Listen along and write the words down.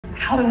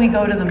how do we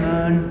go to the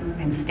moon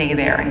and stay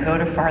there and go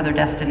to farther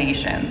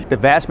destinations? The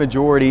vast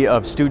majority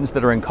of students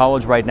that are in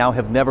college right now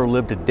have never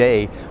lived a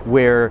day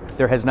where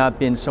there has not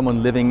been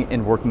someone living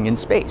and working in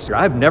space.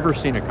 I've never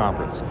seen a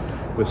conference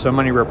with so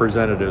many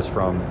representatives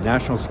from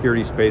national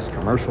security space,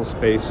 commercial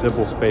space,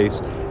 civil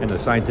space, and the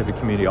scientific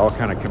community all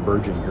kind of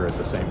converging here at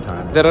the same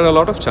time. There are a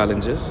lot of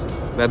challenges,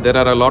 that there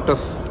are a lot of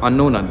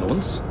unknown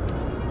unknowns,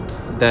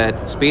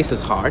 that space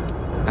is hard,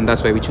 and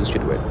that's why we choose to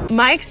do it.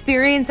 My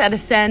experience at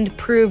Ascend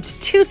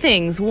proved two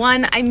things.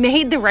 One, I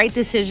made the right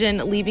decision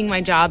leaving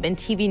my job in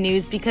TV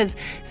news because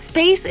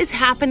space is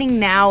happening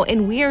now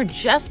and we are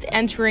just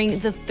entering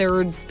the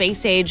third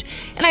space age,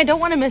 and I don't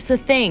want to miss a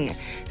thing.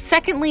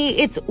 Secondly,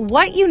 it's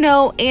what you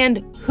know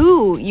and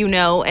who you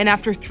know, and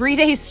after 3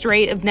 days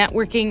straight of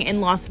networking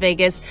in Las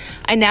Vegas,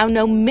 I now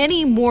know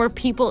many more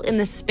people in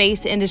the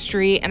space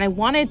industry, and I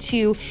wanted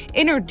to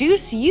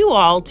introduce you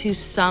all to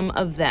some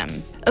of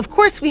them. Of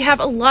course, we have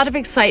a lot of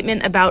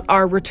excitement about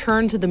our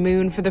return to the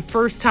moon for the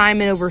first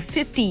time in over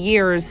 50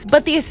 years,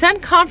 but the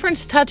Ascend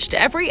Conference touched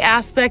every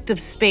aspect of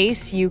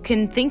space you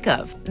can think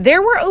of.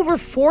 There were over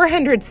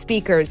 400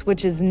 speakers,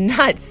 which is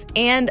nuts,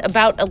 and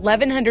about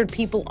 1,100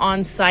 people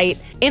on site.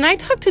 And I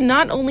talked to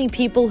not only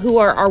people who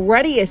are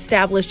already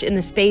established in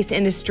the space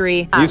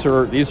industry.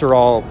 These are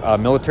all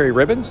military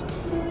ribbons.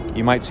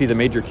 You might see the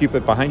Major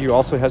Cupid behind you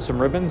also has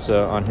some ribbons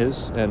on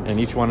his, and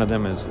each one of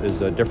them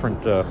is a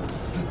different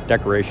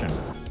decoration.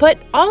 But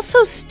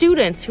also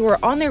students who are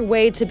on their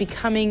way to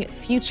becoming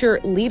future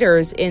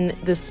leaders in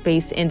the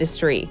space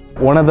industry.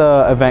 One of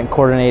the event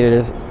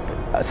coordinators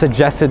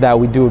suggested that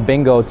we do a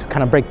bingo to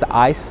kind of break the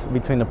ice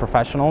between the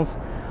professionals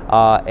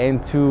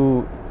and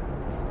to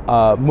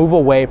move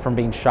away from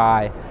being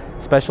shy,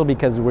 especially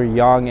because we're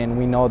young and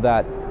we know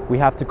that we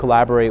have to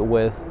collaborate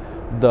with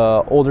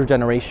the older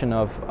generation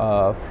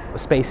of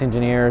space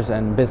engineers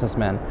and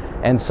businessmen.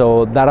 And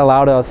so that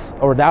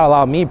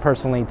allowed me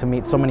personally to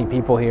meet so many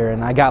people here,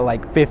 and I got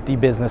like 50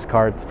 business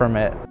cards from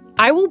it.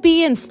 I will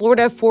be in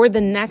Florida for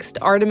the next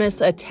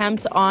Artemis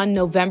attempt on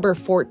November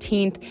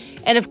 14th.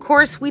 And of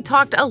course, we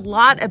talked a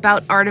lot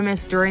about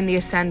Artemis during the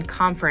Ascend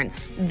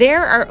conference.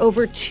 There are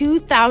over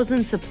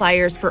 2,000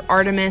 suppliers for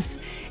Artemis,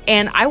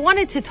 and I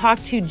wanted to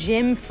talk to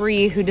Jim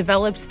Free, who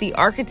develops the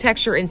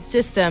architecture and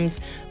systems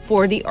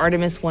for the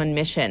Artemis 1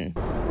 mission.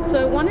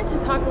 So I wanted to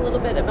talk a little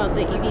bit about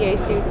the EVA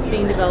suits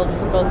being developed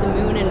for both the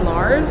moon and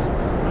Mars.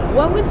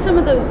 What would some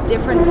of those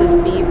differences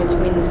be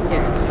between the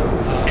suits?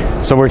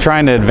 So we're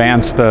trying to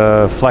advance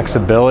the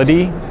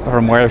flexibility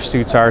from where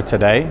suits are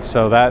today.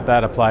 So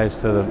that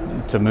applies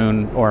to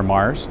Moon or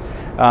Mars.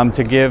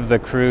 To give the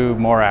crew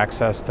more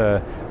access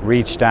to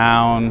reach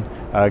down,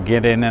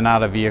 get in and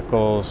out of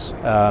vehicles.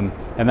 And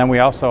then we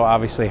also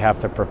obviously have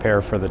to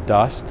prepare for the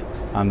dust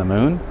on the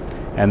Moon.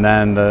 And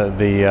then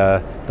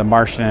the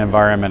Martian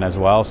environment as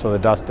well. So the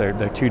dust,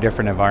 they're two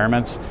different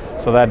environments.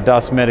 So that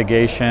dust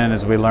mitigation,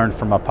 as we learned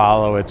from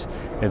Apollo,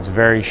 it's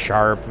very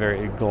sharp,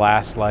 very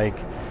glass-like.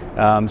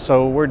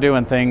 So we're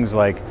doing things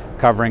like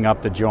covering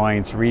up the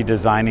joints,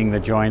 redesigning the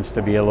joints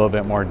to be a little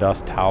bit more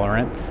dust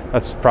tolerant.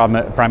 That's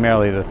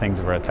primarily the things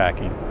we're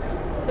attacking.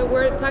 So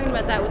we're talking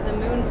about that with the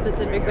moon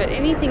specific, but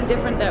anything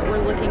different that we're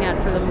looking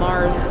at for the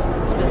Mars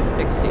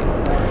specific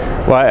suits?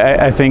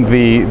 Well, I think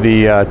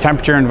the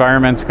temperature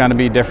environment's going to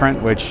be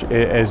different, which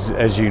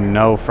as you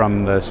know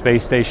from the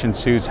space station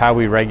suits, how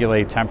we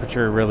regulate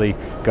temperature really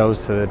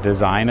goes to the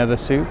design of the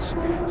suits.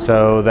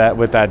 So that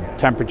with that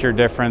temperature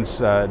difference,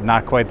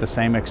 not quite the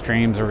same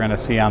extremes we're going to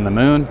see on the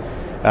moon.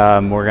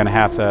 We're going to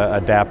have to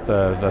adapt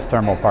the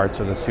thermal parts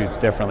of the suits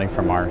differently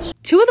from Mars.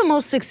 Two of the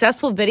most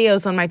successful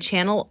videos on my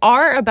channel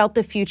are about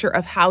the future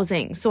of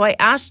housing. So I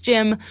asked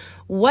Jim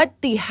what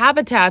the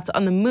habitats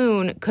on the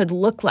moon could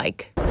look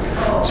like.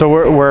 So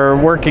we're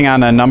working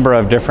on a number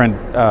of different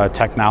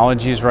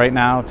technologies right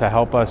now to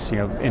help us.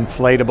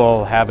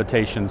 Inflatable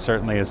habitation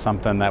certainly is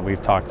something that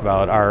we've talked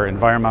about. Our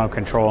environmental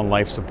control and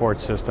life support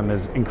system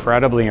is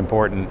incredibly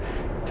important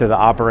to the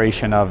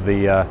operation of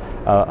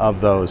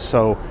those.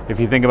 So if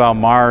you think about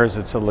Mars,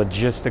 it's a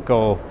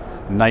logistical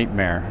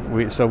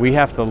nightmare. So we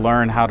have to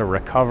learn how to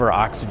recover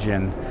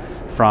oxygen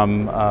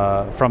from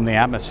the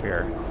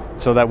atmosphere,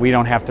 so that we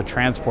don't have to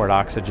transport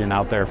oxygen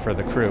out there for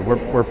the crew.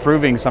 We're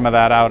proving some of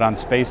that out on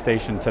space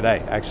station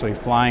today, actually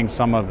flying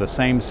some of the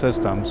same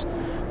systems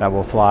that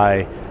will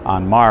fly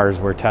on Mars,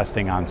 we're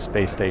testing on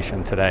space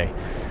station today.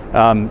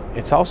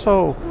 It's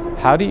also,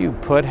 how do you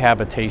put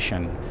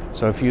habitation?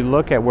 So if you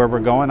look at where we're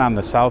going on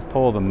the south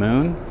pole of the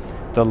moon,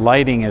 the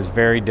lighting is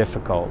very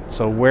difficult.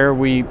 So where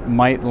we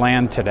might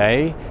land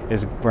today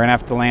is we're gonna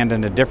have to land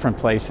in a different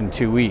place in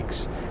 2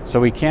 weeks. So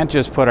we can't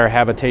just put our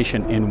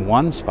habitation in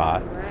one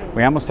spot.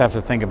 We almost have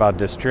to think about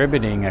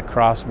distributing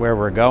across where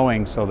we're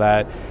going, so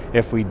that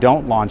if we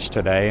don't launch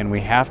today and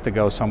we have to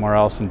go somewhere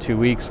else in 2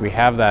 weeks, we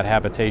have that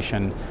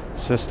habitation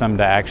system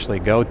to actually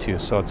go to.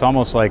 So it's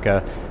almost like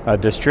a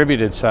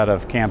distributed set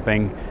of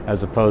camping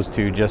as opposed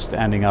to just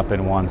ending up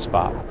in one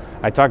spot.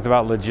 I talked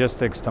about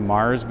logistics to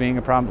Mars being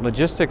a problem.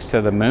 Logistics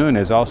to the moon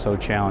is also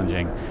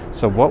challenging.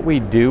 So what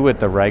we do with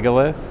the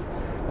regolith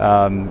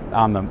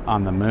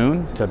on the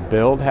moon to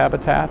build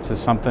habitats is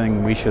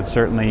something we should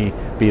certainly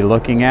be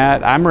looking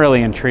at. I'm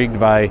really intrigued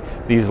by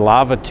these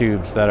lava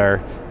tubes that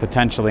are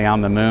potentially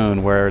on the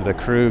moon, where the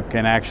crew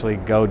can actually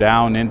go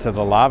down into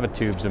the lava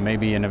tubes, and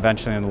maybe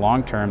eventually in the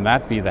long term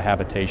that be the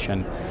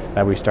habitation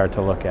that we start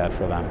to look at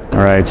for them. All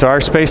right, so our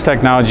Space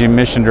Technology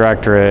Mission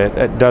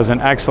Directorate does an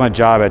excellent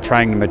job at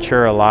trying to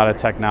mature a lot of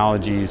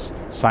technologies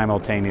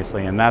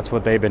simultaneously, and that's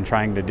what they've been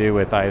trying to do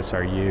with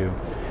ISRU.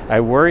 I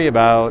worry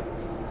about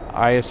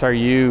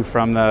ISRU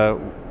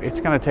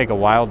it's going to take a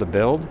while to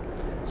build.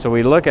 So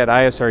we look at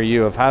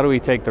ISRU of how do we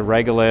take the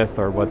regolith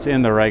or what's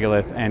in the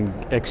regolith and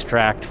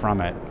extract from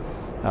it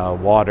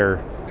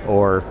water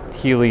or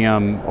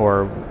helium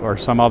or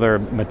some other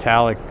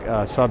metallic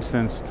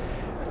substance.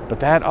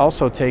 But that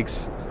also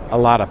takes a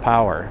lot of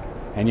power.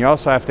 And you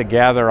also have to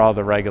gather all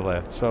the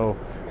regolith. So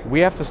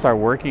we have to start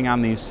working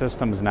on these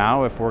systems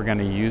now if we're going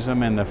to use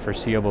them in the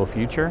foreseeable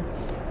future.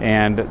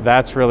 And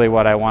that's really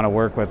what I want to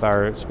work with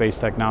our Space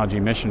Technology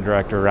Mission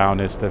Director around,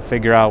 is to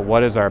figure out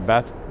what is our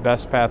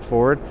best path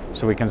forward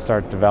so we can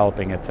start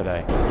developing it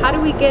today. How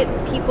do we get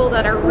people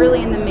that are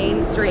really in the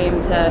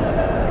mainstream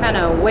to kind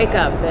of wake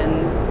up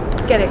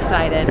and get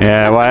excited?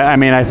 Yeah, well, I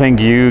mean, I think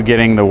you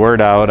getting the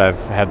word out, I've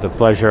had the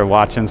pleasure of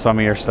watching some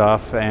of your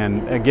stuff,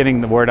 and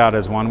getting the word out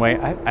is one way.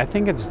 I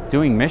think it's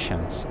doing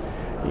missions.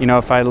 You know,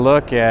 if I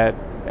look at,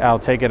 I'll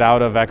take it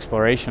out of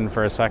exploration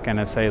for a second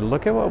and say,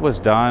 look at what was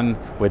done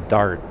with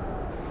DART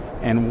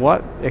and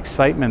what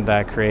excitement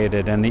that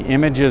created, and the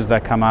images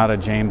that come out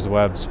of James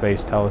Webb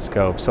Space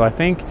Telescope. So I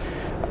think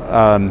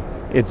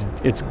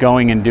it's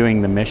going and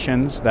doing the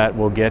missions that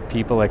will get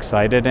people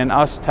excited, and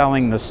us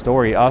telling the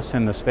story, us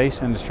in the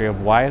space industry,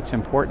 of why it's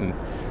important.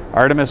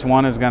 Artemis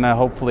 1 is going to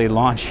hopefully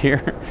launch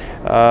here,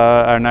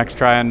 our next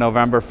try on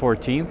November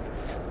 14th.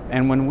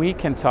 And when we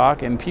can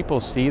talk and people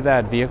see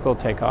that vehicle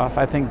take off,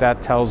 I think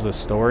that tells a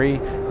story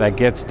that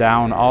gets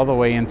down all the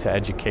way into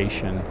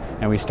education.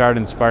 And we start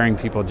inspiring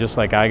people just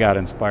like I got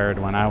inspired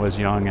when I was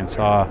young and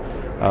saw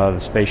the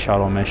space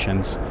shuttle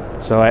missions.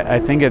 So I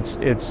think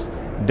it's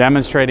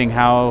demonstrating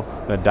how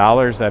the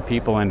dollars that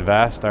people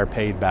invest are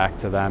paid back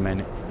to them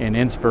in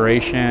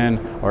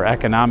inspiration or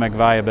economic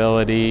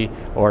viability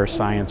or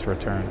science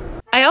return.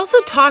 I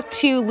also talked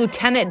to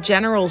Lieutenant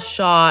General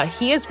Shaw.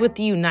 He is with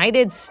the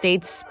United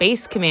States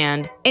Space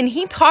Command, and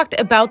he talked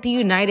about the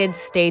United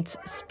States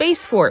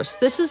Space Force.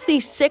 This is the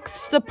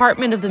 6th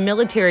department of the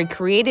military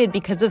created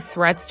because of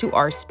threats to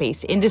our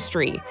space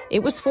industry.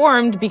 It was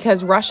formed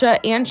because Russia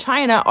and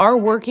China are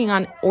working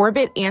on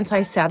orbit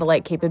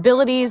anti-satellite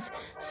capabilities,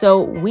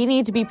 so we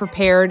need to be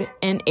prepared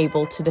and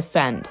able to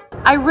defend.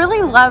 I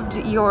really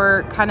loved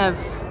your kind of,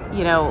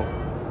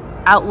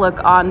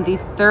 outlook on the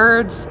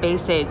third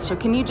space age. So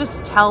can you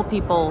just tell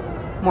people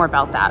more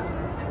about that?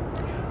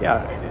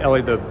 Yeah, Ellie,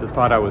 the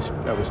thought I was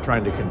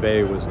trying to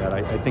convey was that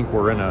I think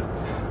we're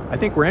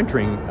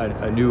entering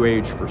a new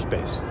age for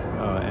space,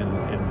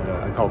 and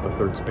I call it the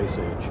third space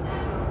age.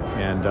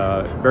 And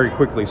very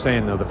quickly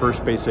saying, though, the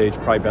first space age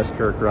probably best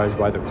characterized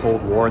by the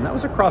Cold War, and that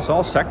was across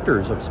all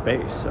sectors of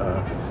space.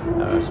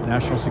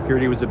 National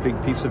security was a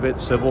big piece of it,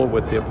 civil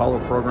with the Apollo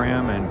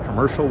program, and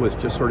commercial was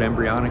just sort of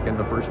embryonic in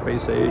the first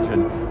space age,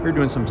 and we were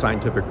doing some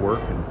scientific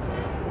work.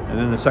 And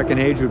then the second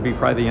age would be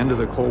probably the end of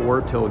the Cold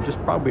War till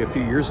just probably a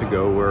few years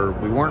ago, where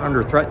we weren't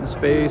under threat in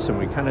space, and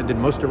we kind of did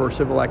most of our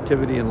civil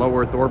activity in low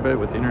Earth orbit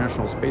with the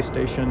International Space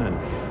Station,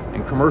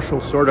 and commercial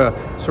sort of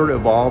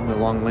evolved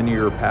along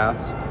linear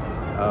paths.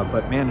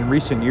 But man, in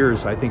recent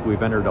years, I think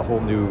we've entered a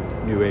whole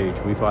new age.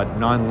 We've had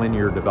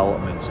non-linear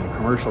developments in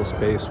commercial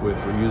space with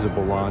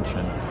reusable launch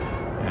and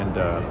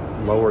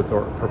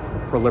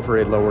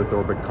proliferated low Earth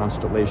orbit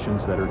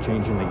constellations that are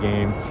changing the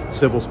game.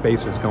 Civil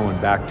space is going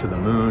back to the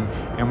moon,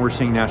 and we're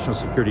seeing national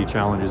security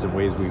challenges in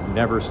ways we've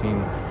never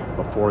seen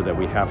before that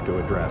we have to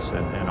address.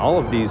 And all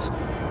of these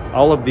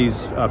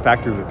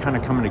factors are kind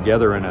of coming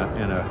together in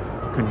a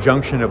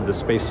conjunction of the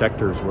space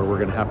sectors where we're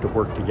going to have to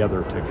work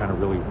together to kind of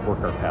really work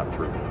our path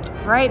through.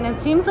 Right, and it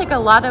seems like a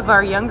lot of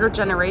our younger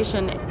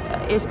generation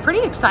is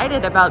pretty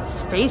excited about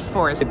Space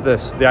Force.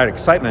 That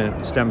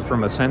excitement stems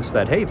from a sense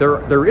that, hey,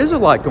 there is a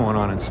lot going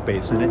on in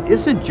space, and it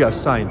isn't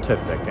just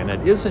scientific, and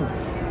it isn't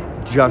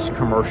just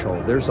commercial.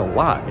 There's a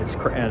lot.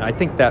 And I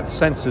think that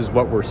sense is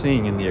what we're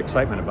seeing in the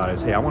excitement about it,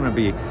 is, hey, I want to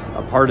be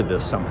a part of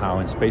this somehow,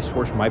 and Space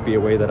Force might be a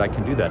way that I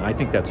can do that, and I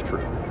think that's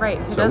true. Right.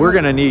 So we're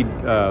going to need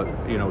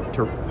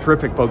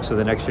terrific folks of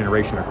the next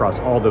generation across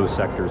all those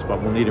sectors,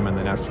 but we'll need them in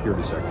the national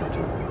security sector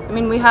too. I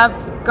mean, we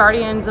have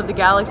Guardians of the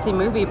Galaxy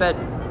movie, but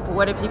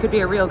what if you could be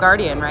a real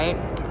Guardian, right?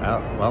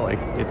 Well,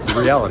 it's a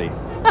reality.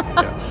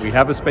 Yeah, we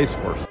have a Space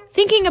Force.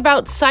 Thinking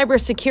about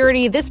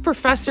cybersecurity, this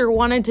professor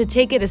wanted to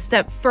take it a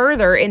step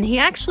further, and he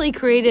actually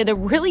created a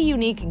really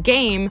unique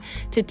game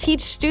to teach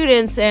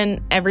students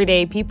and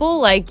everyday people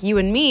like you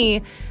and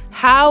me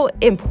how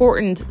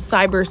important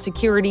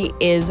cybersecurity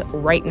is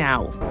right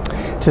now.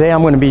 Today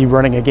I'm going to be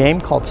running a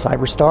game called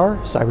CyberStar.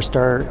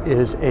 CyberStar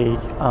is a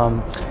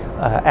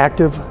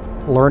active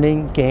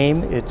learning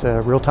game. It's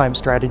a real-time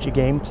strategy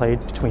game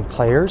played between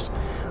players.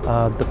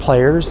 The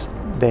players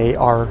They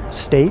are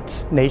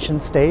states, nation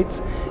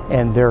states,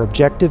 and their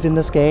objective in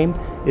this game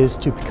is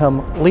to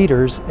become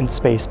leaders in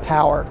space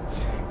power.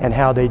 And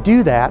how they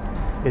do that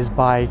is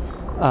by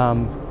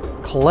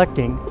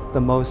collecting the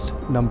most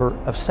number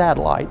of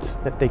satellites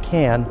that they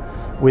can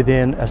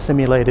within a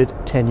simulated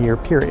 10-year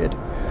period.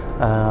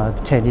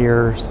 The 10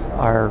 years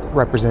are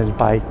represented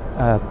by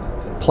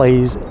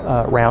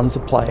rounds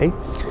of play,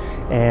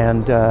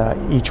 and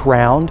each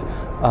round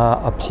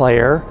a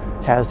player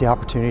has the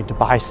opportunity to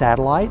buy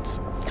satellites,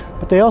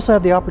 but they also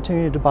have the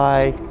opportunity to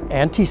buy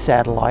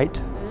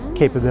anti-satellite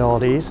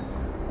capabilities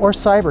or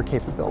cyber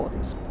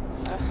capabilities.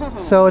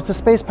 So it's a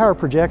space power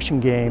projection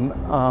game,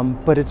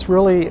 but it's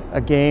really a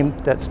game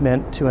that's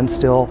meant to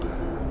instill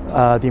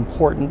the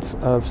importance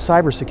of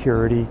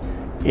cybersecurity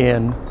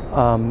in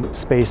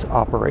space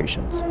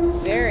operations.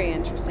 Very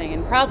interesting,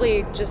 and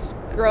probably just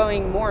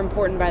growing more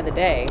important by the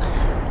day.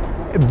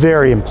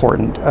 Very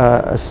important,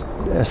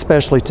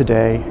 especially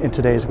today, in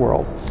today's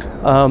world.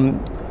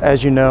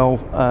 As you know,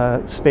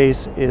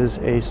 space is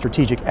a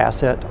strategic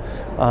asset,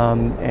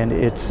 and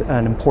it's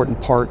an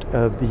important part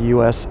of the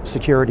U.S.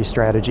 security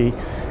strategy.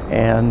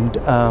 And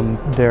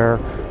there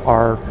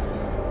are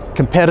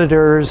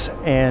competitors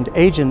and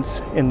agents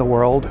in the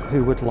world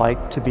who would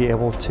like to be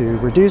able to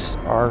reduce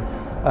our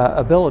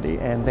ability,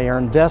 and they are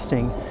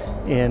investing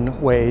in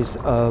ways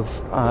of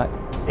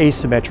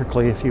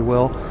asymmetrically, if you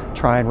will,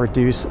 try and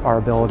reduce our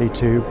ability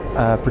to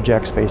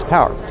project space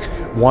power.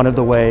 One of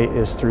the way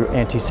is through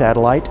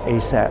anti-satellite,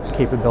 ASAT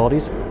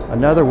capabilities.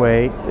 Another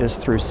way is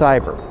through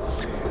cyber.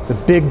 The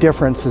big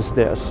difference is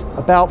this: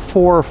 about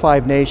 4 or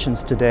 5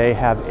 nations today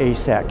have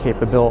ASAT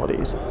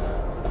capabilities.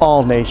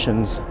 All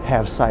nations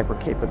have cyber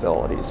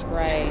capabilities.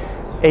 Right.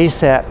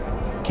 ASAT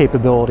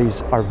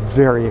capabilities are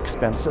very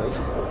expensive.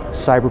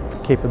 Cyber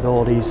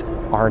capabilities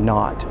are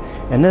not.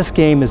 And this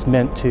game is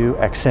meant to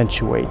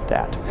accentuate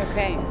that.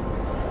 Okay.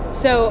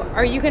 So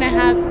are you going to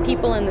have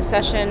people in the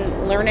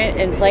session learn it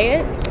and play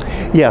it?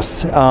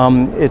 Yes,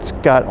 it's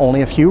got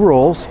only a few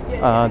rules.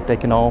 They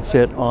can all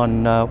fit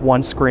on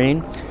one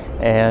screen,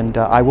 and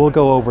I will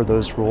go over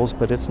those rules,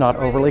 but it's not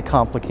overly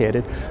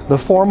complicated. The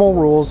formal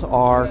rules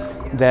are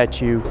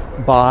that you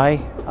buy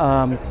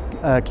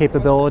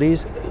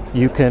capabilities.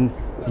 You can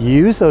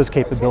use those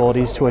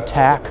capabilities to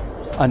attack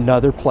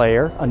another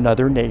player,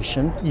 another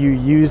nation. You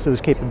use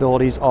those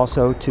capabilities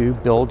also to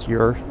build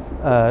your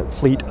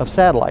fleet of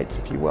satellites,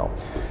 if you will.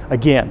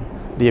 Again,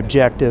 the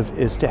objective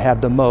is to have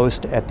the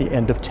most at the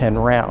end of 10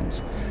 rounds.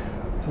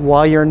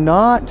 While you're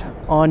not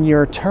on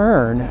your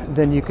turn,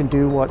 then you can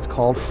do what's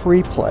called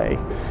free play.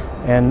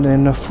 And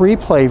in the free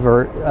play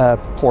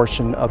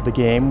portion of the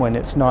game, when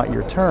it's not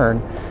your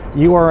turn,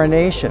 you are a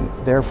nation.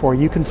 Therefore,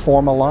 you can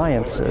form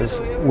alliances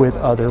with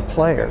other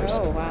players.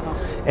 Oh, wow.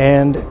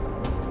 And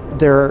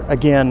there are,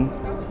 again,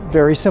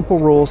 very simple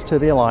rules to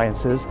the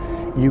alliances.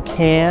 You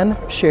can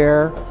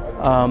share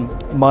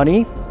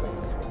money,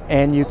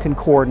 and you can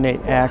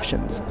coordinate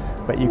actions,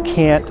 but you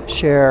can't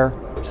share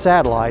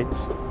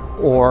satellites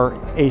or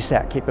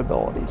ASAT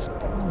capabilities.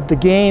 The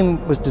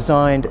game was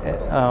designed,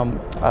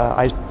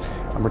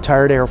 I'm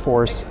retired Air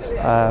Force,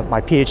 my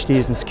PhD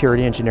is in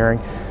security engineering.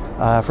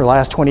 For the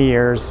last 20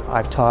 years,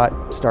 I've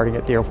taught starting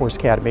at the Air Force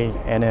Academy,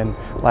 and in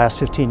the last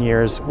 15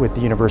 years with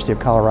the University of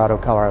Colorado,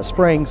 Colorado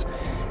Springs.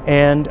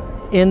 And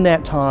in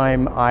that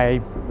time,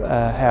 I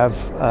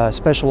have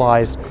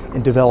specialized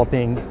in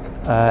developing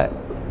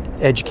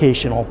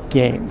educational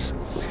games.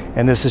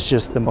 And this is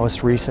just the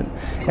most recent.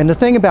 And the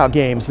thing about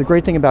games, the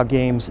great thing about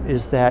games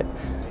is that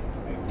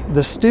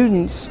the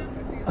students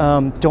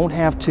don't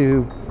have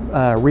to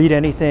read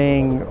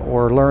anything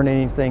or learn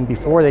anything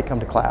before they come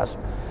to class.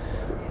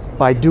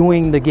 By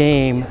doing the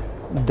game,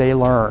 they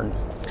learn.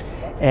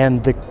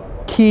 And the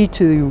key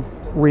to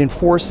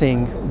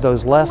reinforcing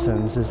those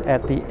lessons is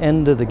at the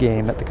end of the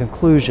game, at the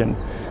conclusion,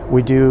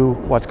 we do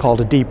what's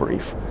called a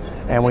debrief.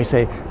 And we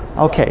say,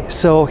 okay,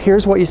 so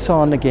here's what you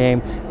saw in the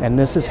game, and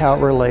this is how it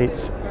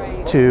relates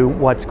to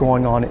what's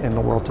going on in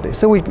the world today.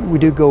 So we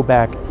do go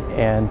back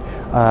and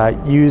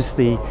use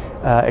the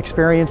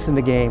experience in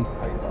the game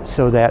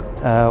so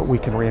that we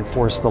can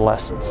reinforce the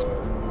lessons.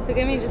 So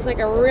give me just like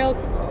a real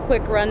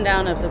quick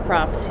rundown of the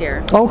props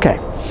here. Okay,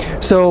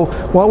 so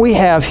what we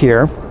have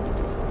here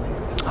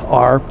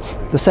are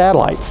the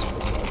satellites,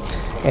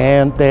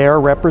 and they are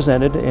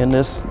represented in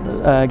this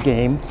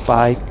game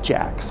by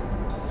jacks.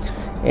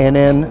 And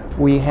then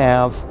we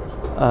have,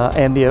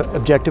 and the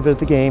objective of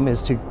the game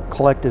is to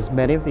collect as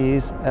many of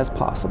these as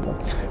possible.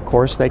 Of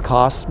course, they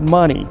cost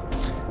money.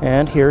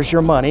 And here's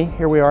your money.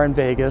 Here we are in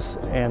Vegas,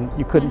 and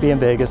you couldn't be in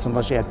Vegas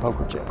unless you had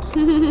poker chips.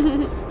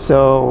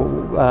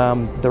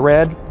 So the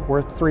red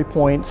worth 3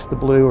 points, the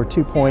blue are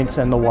 2 points,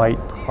 and the white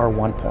are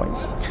 1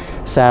 point.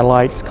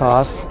 Satellites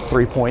cost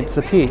 3 points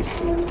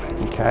apiece.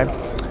 Okay.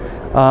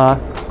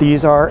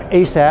 These are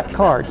ASAT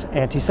cards,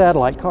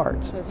 anti-satellite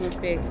cards. Those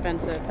must be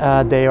expensive.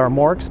 They are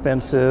more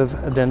expensive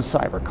than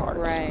cyber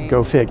cards. Right.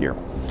 Go figure.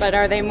 But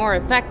are they more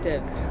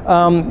effective?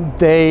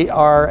 They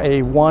are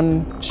a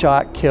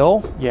one-shot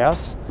kill,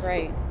 yes.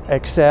 Right.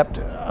 Except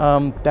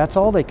that's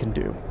all they can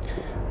do.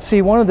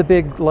 See, one of the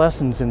big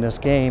lessons in this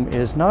game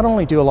is not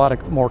only do a lot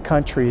of more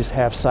countries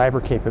have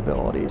cyber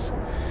capabilities,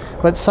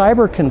 but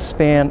cyber can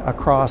span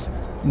across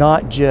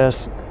not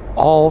just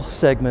all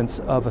segments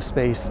of a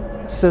space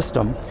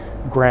system,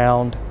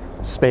 ground,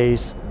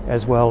 space,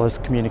 as well as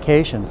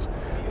communications.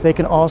 They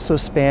can also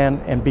span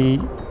and be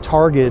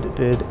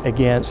targeted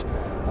against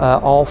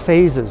all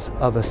phases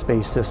of a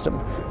space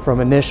system, from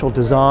initial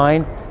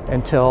design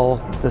until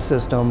the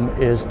system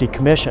is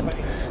decommissioned.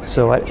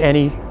 So at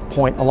any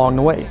point along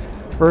the way.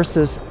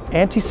 Versus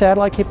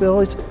anti-satellite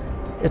capabilities,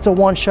 it's a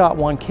one-shot,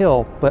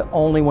 one-kill, but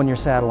only when your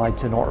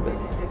satellite's in orbit.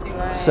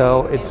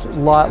 So it's a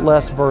lot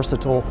less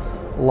versatile,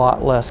 a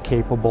lot less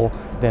capable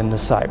than the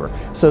cyber.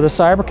 So the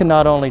cyber can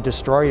not only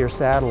destroy your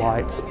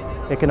satellites,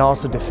 it can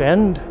also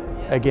defend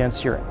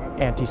against your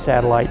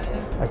anti-satellite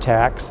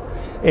attacks.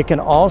 It can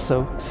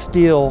also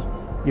steal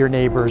your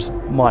neighbor's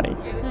money,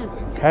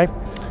 okay?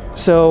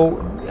 So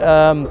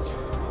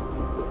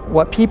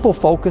what people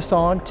focus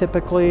on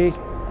typically,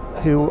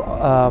 who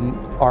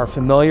are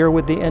familiar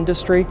with the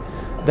industry,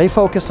 they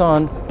focus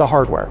on the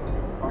hardware,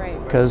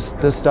 because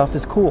this stuff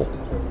is cool.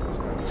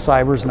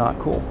 Cyber's not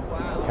cool,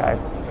 okay?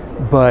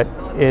 But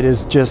it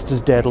is just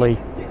as deadly,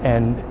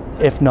 and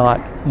if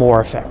not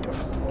more effective.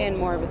 And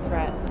more of a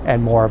threat.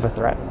 And more of a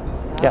threat.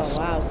 Yes.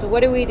 Wow. So what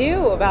do we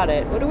do about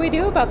it? What do we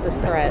do about this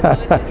threat?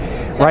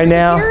 Right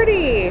now,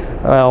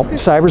 cybersecurity. Well,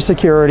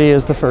 cybersecurity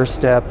is the first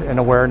step, and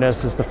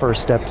awareness is the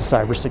first step to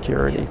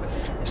cybersecurity.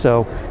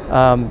 So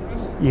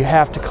you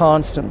have to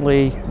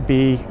constantly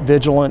be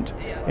vigilant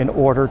in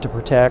order to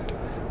protect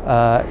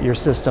your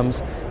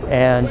systems,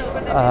 and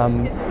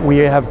we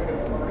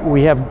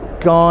have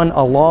gone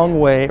a long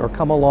way, or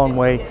come a long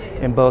way,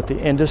 in both the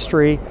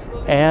industry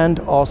and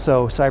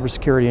also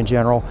cybersecurity in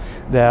general,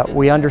 that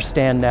we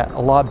understand that a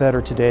lot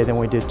better today than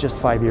we did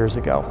just 5 years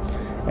ago.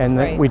 And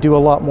that we do a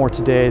lot more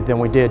today than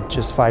we did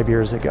just 5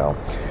 years ago.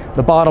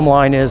 The bottom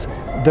line is,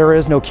 there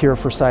is no cure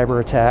for cyber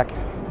attack.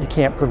 You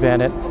can't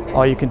prevent it.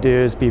 All you can do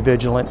is be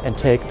vigilant and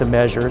take the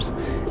measures.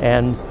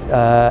 And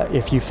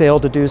if you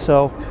fail to do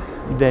so,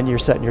 then you're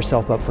setting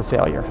yourself up for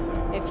failure.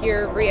 If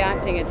you're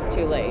reacting, it's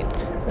too late.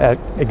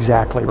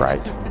 Exactly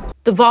right.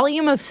 The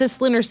volume of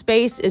cislunar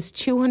space is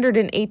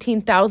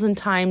 218,000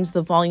 times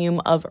the volume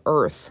of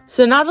Earth.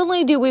 So not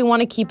only do we want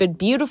to keep it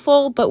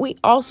beautiful, but we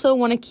also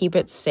want to keep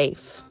it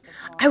safe.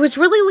 I was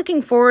really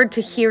looking forward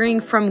to hearing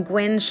from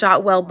Gwynne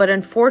Shotwell, but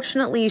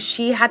unfortunately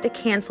she had to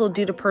cancel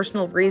due to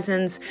personal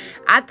reasons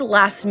at the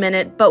last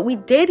minute. But we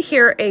did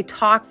hear a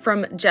talk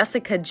from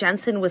Jessica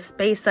Jensen with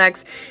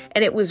SpaceX,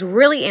 and it was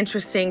really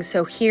interesting.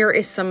 So here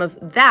is some of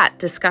that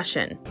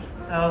discussion.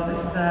 So this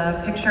is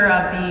a picture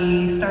of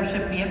the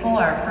Starship vehicle,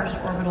 our first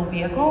orbital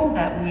vehicle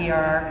that we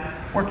are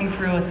working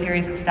through a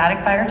series of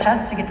static fire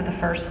tests to get to the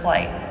first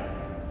flight.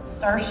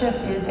 Starship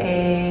is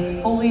a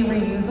fully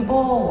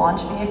reusable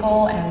launch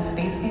vehicle and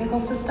space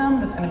vehicle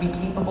system that's going to be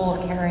capable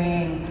of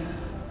carrying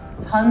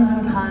tons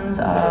and tons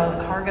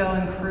of cargo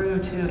and crew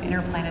to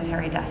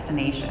interplanetary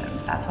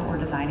destinations. That's what we're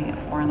designing it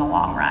for in the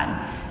long run.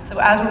 So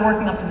as we're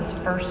working up to this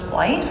first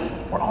flight,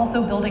 we're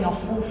also building a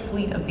whole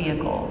fleet of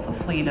vehicles, a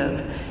fleet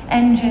of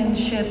engines,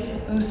 ships,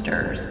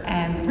 boosters.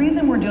 And the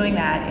reason we're doing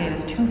that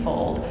is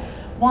twofold.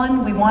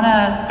 One, we want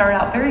to start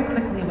out very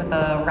quickly with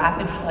a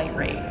rapid flight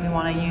rate. We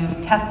want to use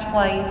test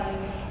flights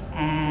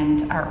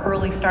and our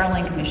early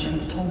Starlink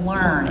missions to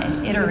learn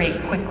and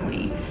iterate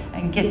quickly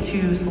and get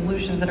to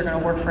solutions that are going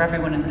to work for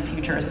everyone in the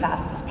future as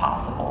fast as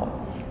possible.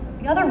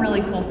 The other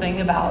really cool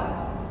thing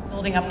about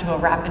building up to a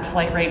rapid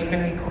flight rate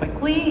very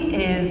quickly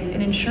is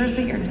it ensures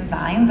that your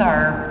designs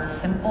are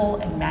simple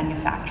and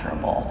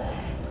manufacturable.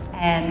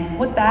 And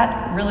what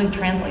that really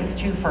translates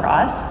to for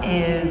us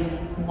is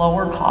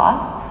lower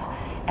costs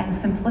and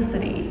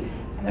simplicity.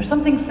 And there's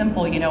something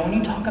simple, you know, when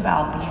you talk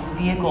about these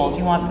vehicles,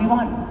 we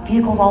want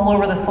vehicles all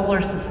over the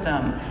solar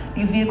system.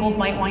 These vehicles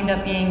might wind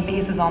up being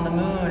bases on the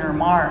moon or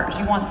Mars.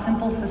 You want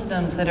simple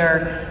systems that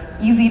are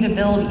easy to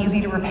build, easy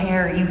to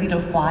repair, easy to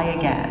fly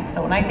again.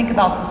 So when I think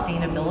about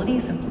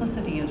sustainability,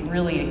 simplicity is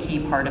really a key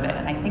part of it,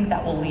 and I think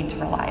that will lead to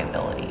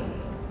reliability.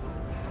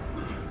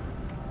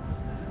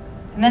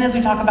 And then as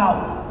we talk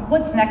about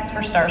what's next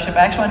for Starship, I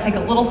actually want to take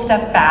a little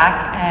step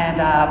back, and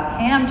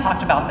Pam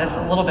talked about this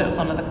a little bit with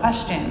one of the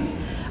questions.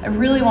 I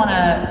really want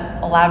to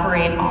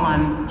elaborate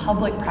on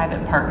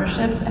public-private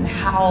partnerships and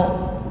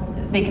how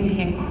they can be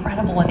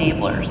incredible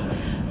enablers.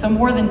 So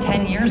more than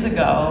 10 years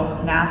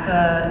ago,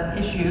 NASA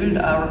issued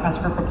a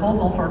request for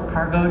proposal for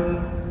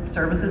cargo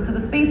services to the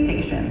space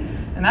station.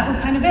 And that was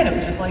kind of it. It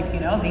was just like, you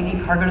know, they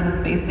need cargo to the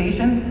space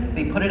station.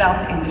 They put it out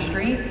to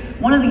industry.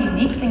 One of the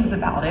unique things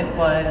about it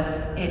was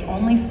it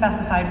only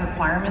specified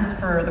requirements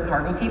for the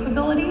cargo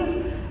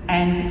capabilities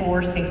and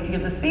for safety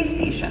of the space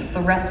station.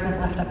 The rest was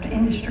left up to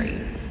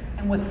industry.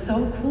 And what's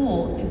so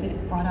cool is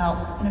it brought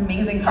out an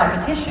amazing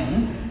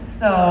competition.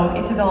 So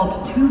it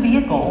developed two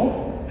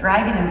vehicles,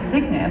 Dragon and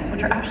Cygnus,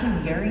 which are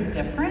actually very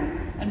different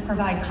and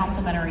provide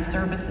complementary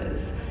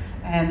services.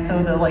 And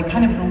so the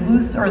kind of the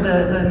loose or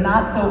the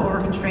not so over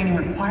constraining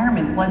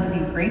requirements led to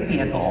these great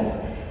vehicles.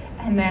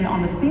 And then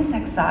on the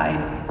SpaceX side,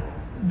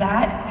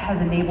 that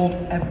has enabled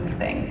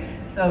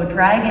everything. So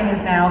Dragon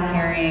is now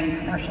carrying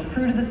commercial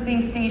crew to the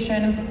space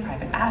station,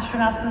 private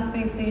astronauts to the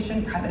space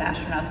station, private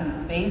astronauts into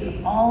space.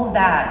 All of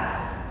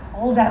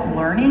that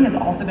learning is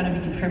also going to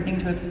be contributing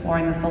to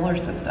exploring the solar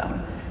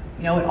system.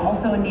 You know, it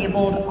also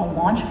enabled a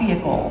launch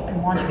vehicle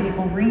and launch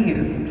vehicle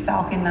reuse. And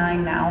Falcon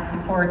 9 now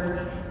supports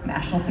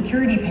national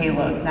security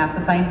payloads,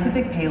 NASA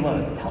scientific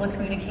payloads,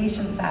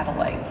 telecommunications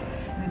satellites.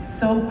 And it's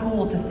so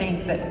cool to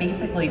think that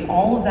basically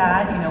all of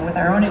that, you know, with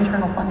our own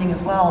internal funding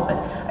as well, but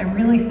I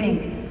really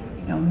think,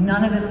 you know,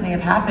 none of this may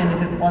have happened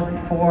if it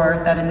wasn't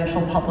for that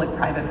initial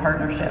public-private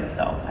partnership.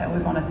 So I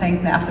always want to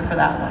thank NASA for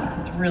that one,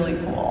 because it's really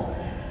cool.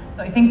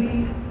 So I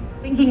think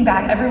thinking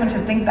back, everyone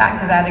should think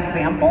back to that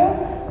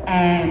example,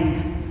 and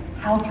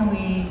how can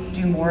we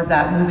do more of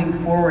that moving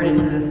forward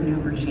into this new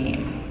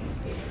regime?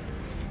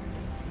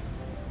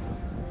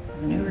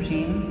 The new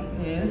regime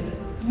is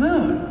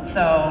Moon.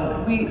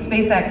 So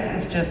SpaceX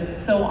is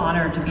just so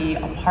honored to be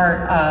a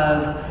part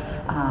of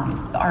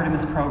the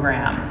Artemis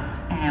program.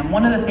 And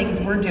one of the things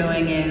we're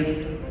doing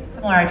is,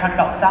 similar, I talked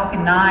about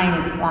Falcon 9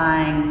 is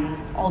flying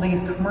all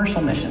these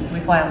commercial missions. So we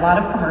fly a lot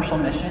of commercial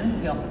missions,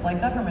 we also fly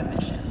government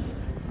missions.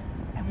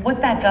 And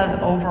what that does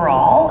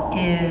overall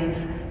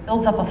is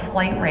builds up a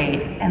flight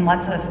rate and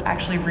lets us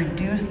actually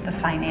reduce the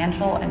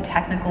financial and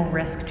technical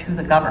risk to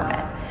the government.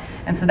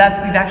 And so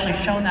we've actually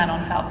shown that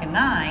on Falcon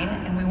 9,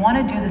 and we want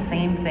to do the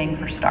same thing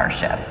for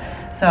Starship.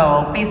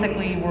 So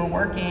basically we're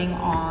working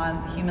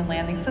on the human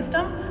landing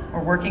system.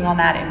 We're working on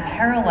that in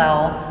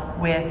parallel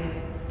with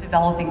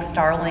developing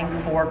Starship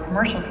for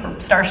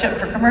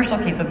commercial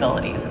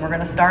capabilities. And we're going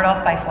to start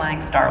off by flying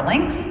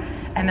Starlinks,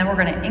 and then we're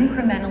going to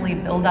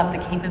incrementally build up the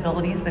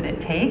capabilities that it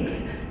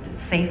takes to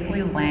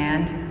safely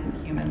land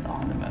humans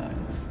on the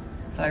moon.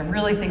 So I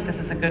really think this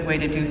is a good way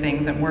to do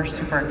things, and we're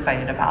super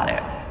excited about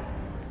it.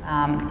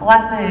 The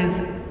last bit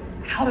is,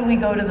 how do we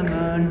go to the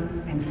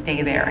moon and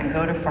stay there and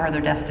go to farther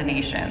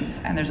destinations?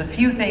 And there's a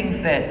few things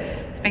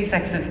that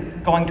SpaceX is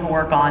going to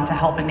work on to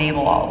help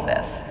enable all of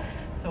this.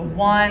 So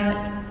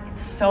one,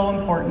 it's so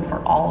important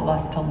for all of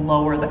us to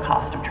lower the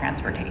cost of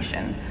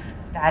transportation.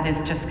 That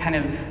is just kind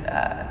of,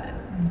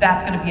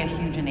 that's going to be a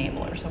huge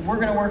enabler. So we're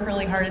going to work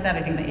really hard at that.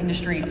 I think the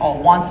industry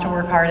all wants to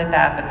work hard at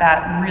that, but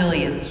that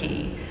really is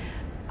key.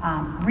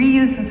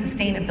 Reuse and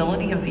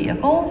sustainability of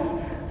vehicles.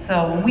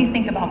 So when we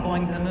think about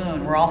going to the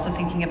moon, we're also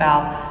thinking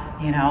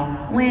about, you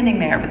know, landing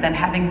there, but then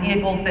having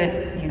vehicles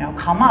that, you know,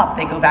 come up,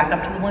 they go back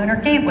up to the lunar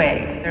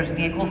gateway. There's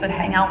vehicles that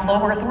hang out in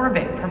low Earth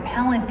orbit,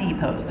 propellant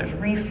depots, there's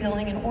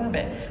refueling in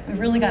orbit. We've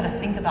really got to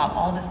think about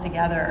all this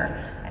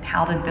together and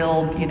how to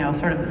build, you know,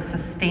 sort of the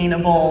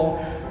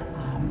sustainable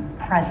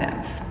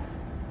presence.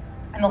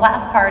 And the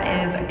last part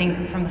is, I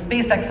think from the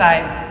SpaceX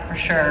side, for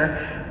sure,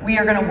 we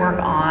are going to work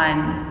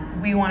on,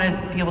 we want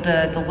to be able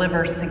to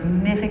deliver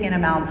significant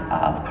amounts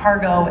of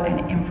cargo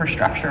and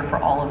infrastructure for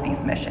all of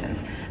these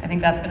missions. I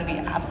think that's going to be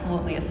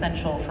absolutely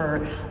essential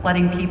for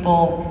letting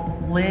people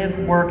live,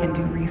 work, and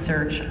do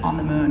research on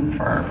the moon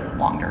for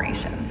long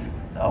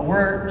durations. So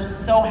we're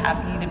so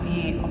happy to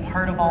be a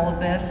part of all of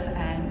this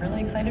and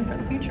really excited for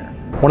the future.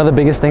 One of the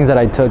biggest things that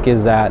I took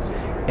is that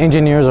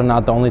engineers are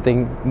not the only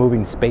thing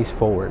moving space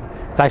forward.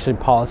 It's actually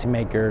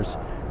policymakers,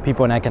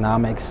 people in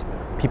economics,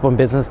 people in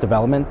business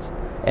development,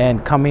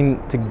 and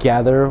coming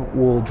together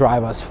will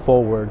drive us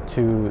forward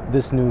to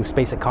this new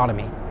space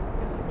economy.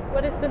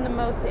 What has been the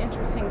most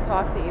interesting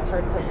talk that you've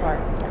heard so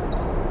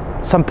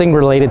far? Something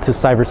related to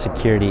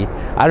cybersecurity.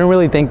 I don't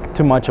really think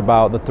too much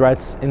about the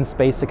threats in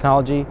space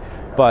technology,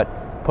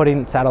 but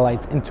putting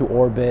satellites into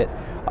orbit,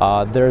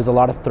 there's a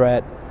lot of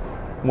threat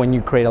when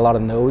you create a lot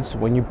of nodes.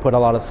 When you put a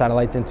lot of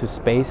satellites into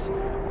space,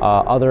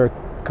 other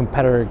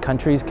competitor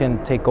countries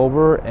can take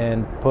over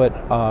and put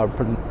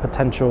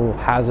potential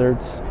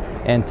hazards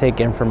and take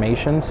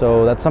information.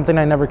 So that's something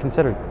I never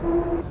considered.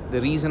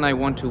 The reason I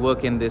want to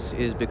work in this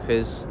is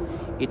because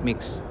it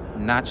makes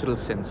natural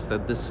sense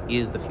that this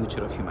is the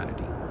future of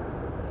humanity.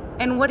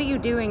 And what are you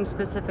doing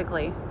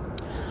specifically?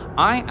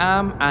 I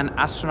am an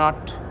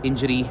astronaut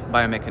injury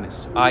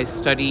biomechanist. I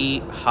study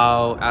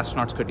how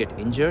astronauts could get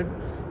injured,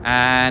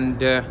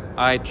 and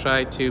I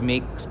try to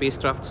make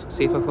spacecrafts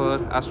safer for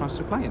astronauts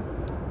to fly in.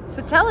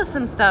 So tell us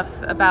some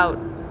stuff about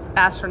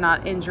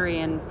astronaut injury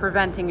and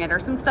preventing it, or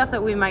some stuff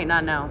that we might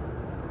not know.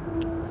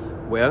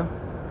 Well,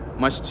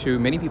 much to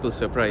many people's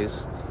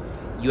surprise,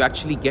 you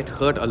actually get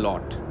hurt a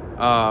lot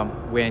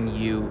when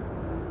you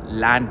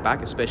land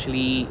back,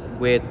 especially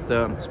with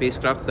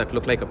spacecrafts that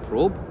look like a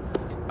probe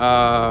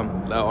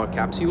or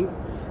capsule.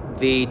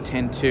 They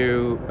tend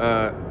to,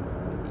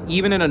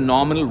 even in a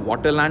normal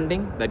water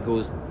landing that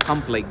goes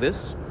thump like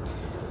this,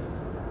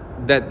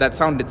 that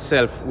sound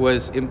itself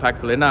was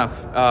impactful enough.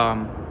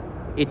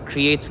 It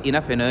creates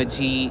enough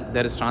energy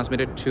that is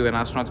transmitted to an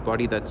astronaut's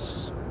body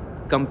that's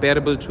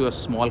comparable to a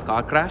small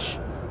car crash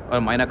or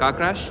a minor car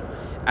crash.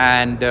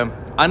 And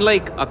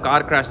unlike a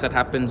car crash that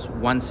happens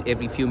once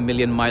every few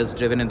million miles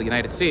driven in the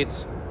United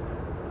States,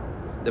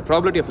 the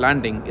probability of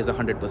landing is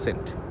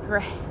 100%.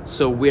 Right.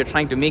 So we're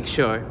trying to make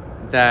sure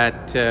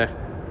that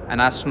an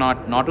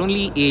astronaut not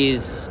only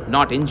is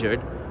not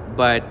injured,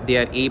 but they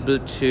are able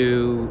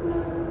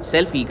to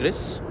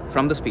self-egress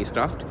from the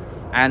spacecraft,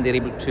 and they're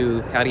able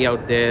to carry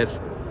out their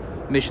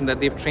mission that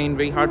they've trained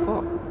very hard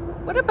for.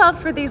 What about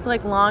for these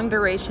like long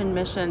duration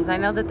missions? I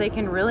know that they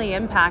can really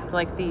impact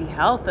like the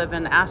health of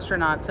an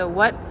astronaut. So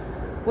what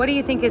do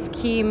you think is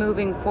key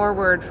moving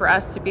forward for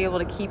us to be able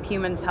to keep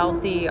humans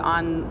healthy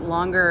on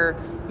longer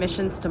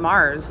missions to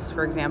Mars,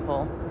 for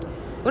example?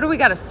 What do we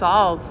got to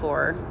solve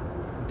for?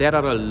 There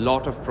are a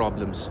lot of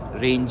problems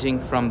ranging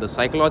from the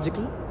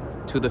psychological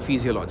to the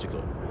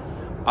physiological.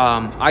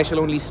 I shall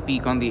only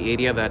speak on the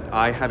area that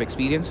I have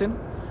experience in,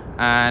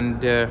 and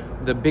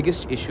the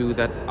biggest issue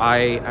that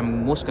I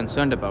am most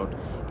concerned about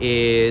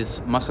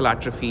is muscle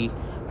atrophy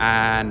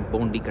and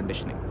bone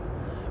deconditioning,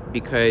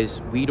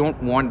 because we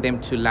don't want them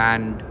to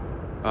land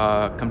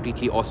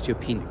completely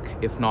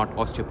osteopenic, if not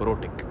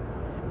osteoporotic,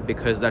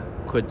 because that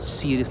could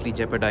seriously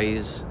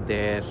jeopardize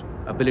their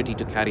ability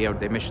to carry out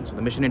their mission. So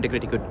the mission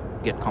integrity could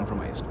get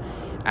compromised.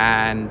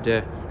 And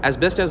as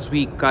best as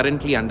we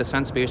currently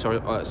understand space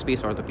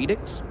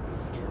orthopedics,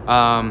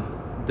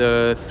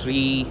 the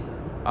three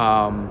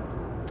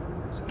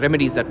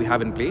remedies that we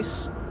have in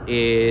place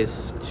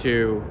is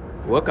to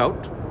work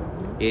out,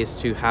 is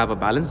to have a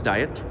balanced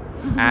diet,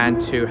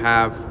 and to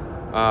have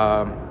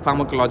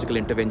pharmacological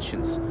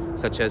interventions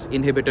such as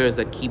inhibitors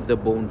that keep the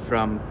bone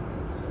from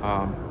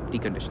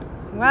deconditioning.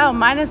 Wow,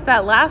 minus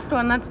that last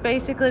one, that's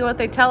basically what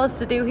they tell us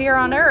to do here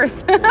on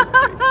Earth.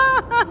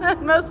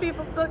 Most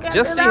people still can't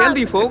Just do stay that.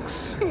 healthy,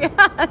 folks.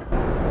 Yes.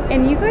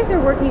 And you guys are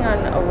working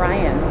on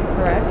Orion,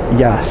 correct?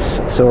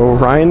 Yes. So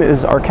Orion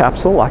is our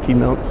capsule. Lockheed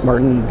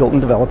Martin built and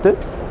developed it.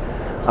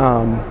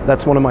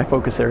 That's one of my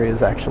focus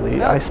areas,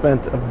 actually. I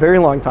spent a very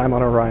long time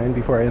on Orion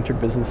before I entered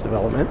business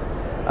development,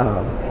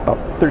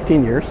 about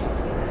 13 years.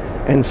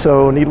 And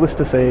so, needless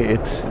to say,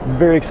 it's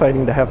very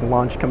exciting to have the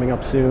launch coming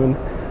up soon.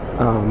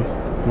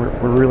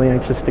 We're really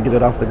anxious to get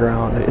it off the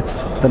ground.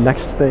 It's the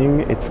next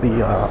thing. It's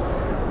the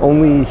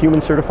only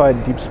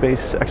human-certified deep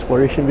space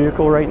exploration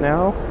vehicle right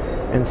now.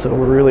 And so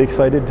we're really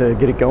excited to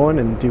get it going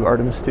and do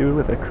Artemis 2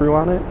 with a crew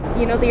on it.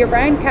 You know, the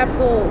Orion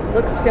capsule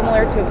looks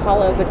similar to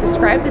Apollo, but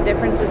describe the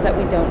differences that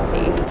we don't see.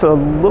 It's a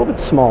little bit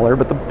smaller,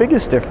 but the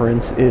biggest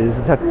difference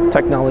is the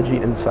technology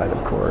inside,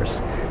 of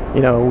course.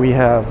 You know, we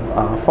have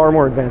far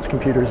more advanced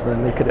computers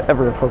than they could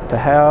ever have hoped to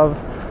have.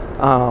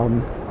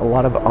 A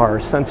lot of our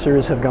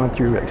sensors have gone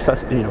through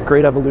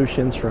great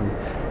evolutions, from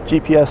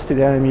GPS to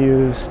the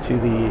IMUs to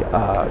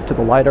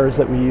the LiDARs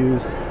that we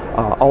use.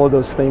 All of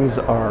those things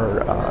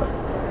are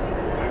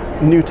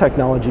new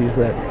technologies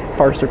that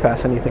far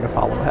surpass anything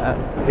Apollo had.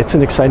 It's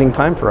an exciting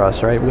time for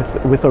us, right?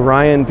 With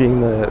Orion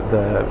being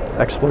the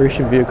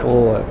exploration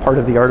vehicle, part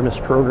of the Artemis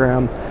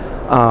program.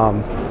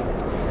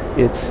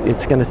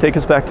 It's going to take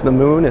us back to the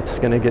moon. It's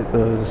going to get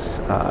those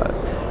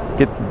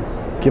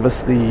give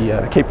us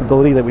the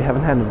capability that we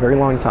haven't had in a very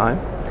long time.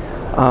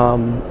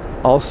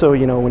 Also,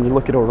 you know, when you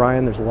look at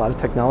Orion, there's a lot of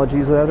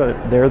technologies that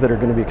are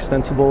going to be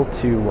extensible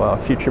to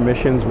future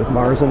missions with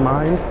Mars in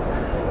mind.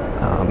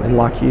 And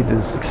Lockheed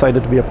is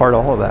excited to be a part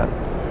of all of that.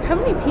 How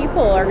many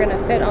people are going to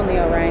fit on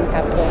the Orion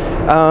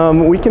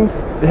capsule? We can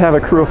have a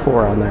crew of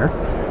 4 on there,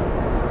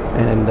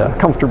 and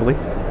comfortably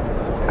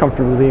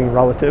being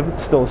relative.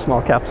 It's still a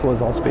small capsule,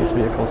 as all space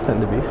vehicles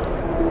tend to be.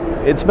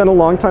 It's been a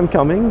long time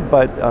coming,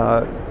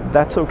 but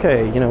that's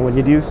okay. You know, when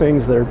you do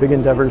things that are big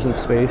endeavors in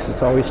space,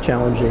 it's always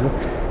challenging.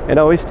 It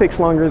always takes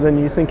longer than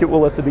you think it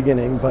will at the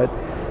beginning, but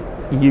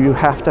you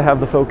have to have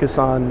the focus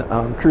on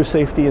crew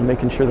safety and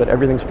making sure that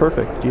everything's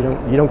perfect. You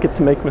don't get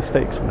to make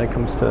mistakes when it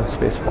comes to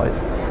space flight.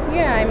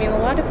 Yeah, I mean, a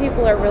lot of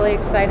people are really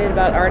excited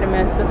about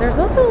Artemis, but there's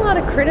also a lot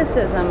of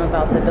criticism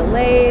about the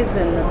delays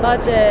and the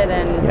budget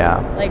and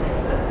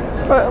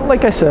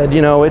like I said,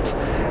 you know,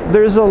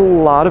 there's a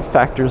lot of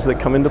factors that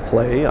come into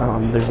play.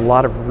 There's a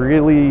lot of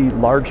really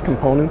large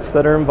components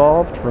that are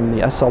involved, from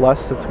the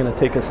SLS that's going to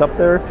take us up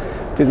there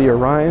to the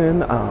Orion,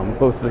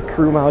 both the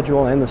crew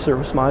module and the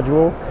service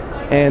module.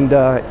 And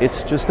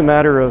it's just a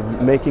matter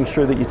of making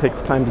sure that you take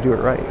the time to do it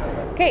right.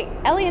 Okay,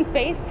 Ellie in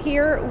Space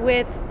here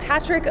with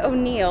Patrick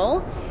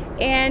O'Neill,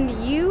 and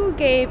you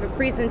gave a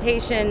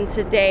presentation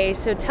today,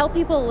 so tell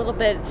people a little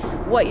bit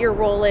what your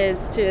role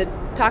is to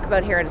talk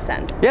about here at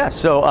Ascend. Yeah,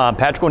 so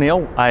Patrick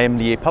O'Neill, I am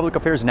the Public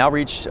Affairs and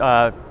Outreach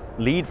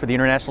lead for the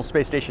International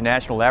Space Station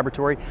National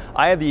Laboratory.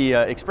 I have the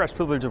express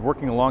privilege of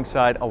working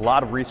alongside a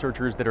lot of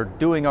researchers that are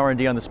doing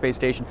R&D on the space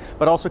station,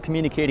 but also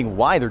communicating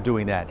why they're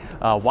doing that.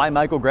 Why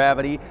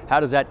microgravity?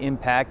 How does that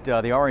impact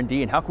the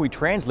R&D, and how can we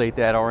translate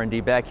that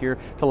R&D back here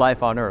to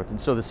life on Earth?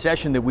 And so the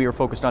session that we are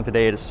focused on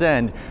today at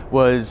Ascend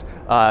was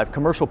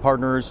commercial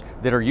partners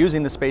that are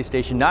using the space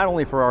station not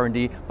only for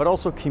R&D, but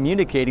also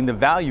communicating the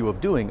value of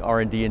doing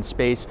R&D in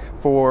space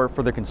for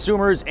the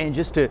consumers, and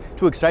just to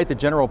excite the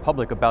general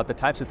public about the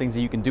types of things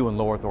that you can do in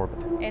low Earth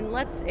orbit. And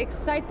let's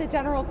excite the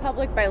general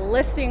public by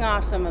listing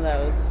off some of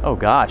those. Oh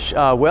gosh,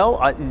 so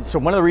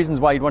one of the reasons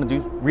why you'd want to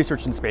do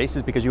research in space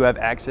is because you have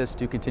access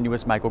to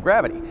continuous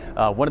microgravity.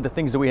 One of the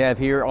things that we have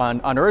here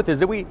on Earth is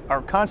that we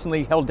are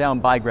constantly held down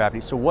by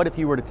gravity. So what if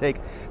you were to take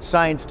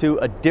science to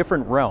a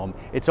different realm?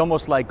 It's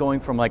almost like going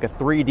from like a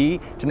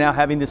 3D to now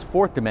having this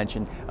fourth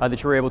dimension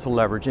that you're able to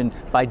leverage. And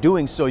by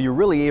doing so, you're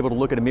really able to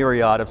look at a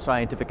myriad of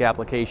scientific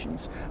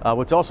applications.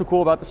 What's also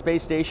cool about the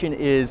space station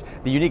is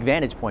the unique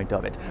vantage point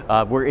of it,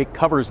 where it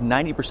covers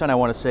 90%, I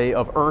want to say,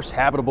 of Earth's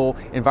habitable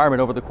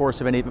environment over the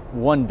course of any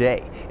one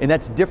day. And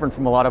that's different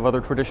from a lot of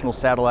other traditional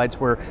satellites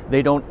where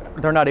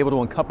they're not able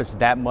to encompass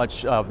that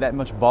much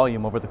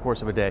volume over the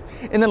course of a day.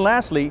 And then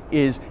lastly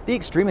is the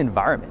extreme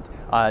environment.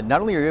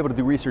 Not only are you able to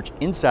do research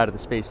inside of the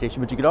space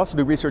station, but you could also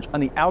do research on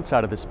the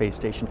outside of the space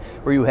station,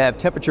 where you have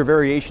temperature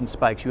variation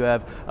spikes, you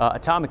have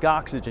atomic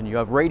oxygen, you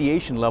have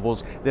radiation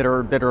levels that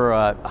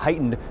are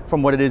heightened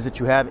from what it is that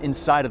you have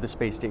inside of the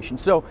space station.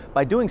 So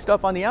by doing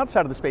stuff on the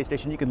outside of the space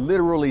station, you can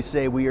literally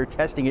say we are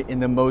testing it in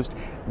the most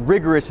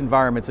rigorous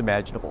environments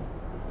imaginable.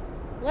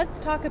 Let's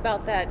talk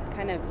about that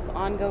kind of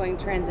ongoing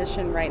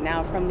transition right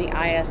now from the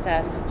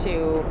ISS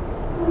to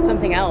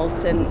something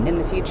else in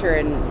the future,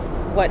 and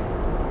what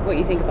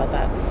you think about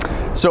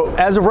that. So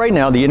as of right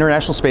now, the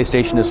International Space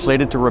Station is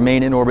slated to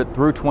remain in orbit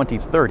through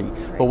 2030.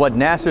 But what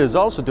NASA is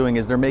also doing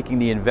is they're making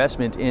the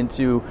investment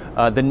into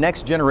the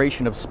next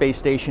generation of space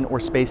station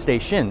or space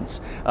stations.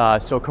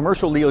 So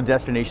commercial LEO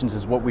destinations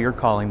is what we are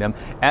calling them.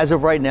 As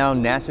of right now,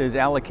 NASA has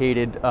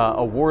allocated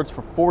awards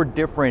for 4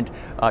 different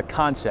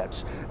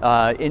concepts.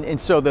 And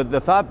so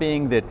the thought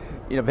being that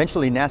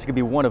eventually NASA could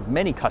be one of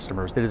many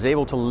customers that is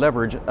able to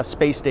leverage a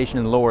space station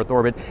in low Earth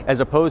orbit, as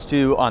opposed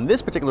to on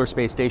this particular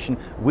space station,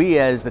 we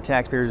as the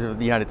taxpayers of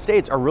the United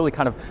States are really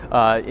kind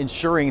of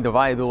ensuring the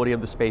viability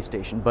of the space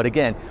station. But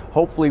again,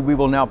 hopefully we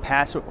will now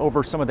pass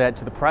over some of that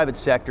to the private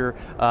sector,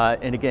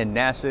 and again,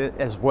 NASA,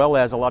 as well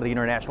as a lot of the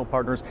international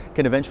partners,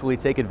 can eventually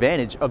take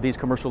advantage of these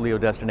commercial LEO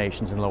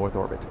destinations in low Earth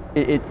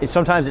orbit.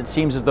 Sometimes it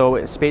seems as though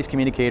as space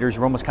communicators,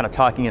 you're almost kind of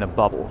talking in a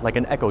bubble, like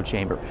an echo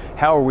chamber.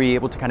 How are we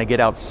able to kind of get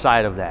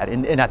outside of that?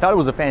 And I thought it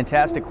was a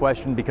fantastic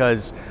question,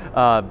 because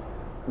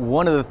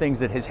one of the things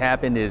that has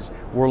happened is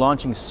we're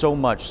launching so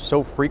much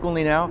so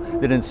frequently now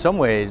that in some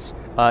ways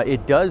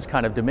it does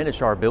kind of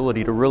diminish our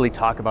ability to really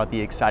talk about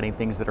the exciting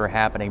things that are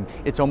happening.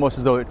 It's almost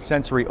as though it's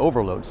sensory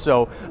overload.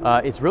 So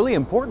it's really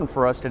important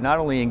for us to not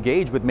only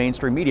engage with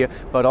mainstream media,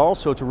 but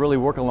also to really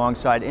work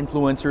alongside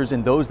influencers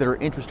and those that are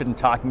interested in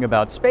talking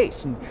about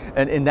space.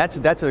 And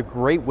that's a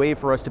great way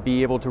for us to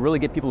be able to really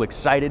get people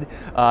excited,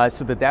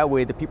 so that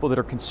way the people that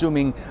are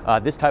consuming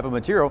this type of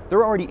material,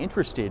 they're already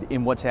interested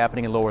in what's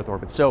happening in low Earth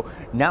orbit. So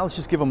now let's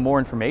just give them more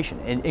information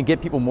and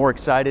get people more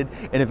excited,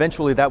 and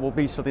eventually that will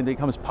be something that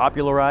becomes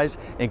popularized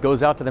and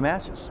goes out to the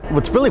masses.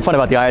 What's really fun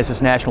about the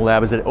ISS National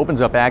Lab is that it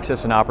opens up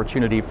access and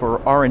opportunity for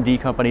R&D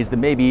companies that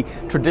maybe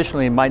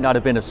traditionally might not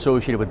have been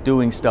associated with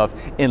doing stuff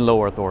in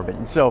low Earth orbit.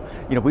 And so,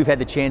 we've had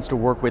the chance to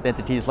work with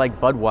entities like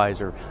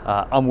Budweiser.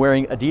 I'm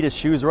wearing Adidas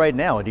shoes right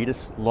now.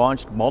 Adidas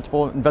launched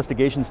multiple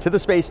investigations to the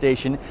space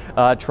station,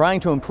 trying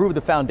to improve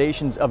the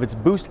foundations of its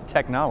boost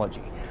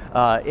technology.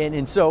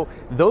 And so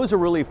those are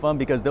really fun,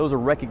 because those are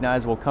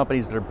recognizable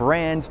companies that are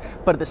brands,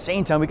 but at the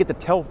same time we get to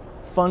tell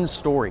fun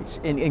stories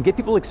and get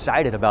people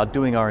excited about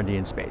doing R&D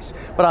in space.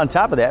 But on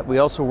top of that, we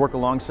also work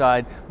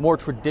alongside more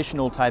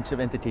traditional types of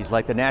entities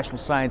like the National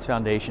Science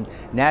Foundation,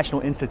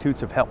 National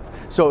Institutes of Health.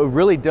 So it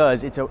really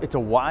does, it's a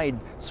wide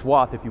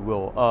swath, if you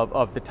will,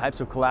 of the types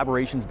of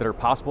collaborations that are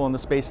possible on the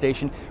space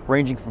station,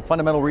 ranging from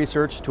fundamental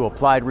research to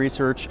applied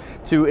research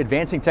to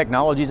advancing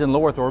technologies in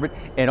low Earth orbit,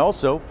 and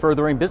also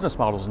furthering business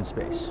models in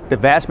space. The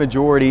vast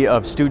majority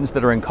of students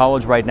that are in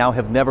college right now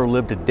have never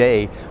lived a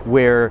day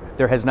where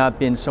there has not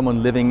been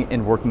someone living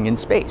and working in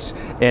space.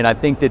 And I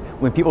think that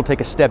when people take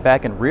a step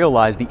back and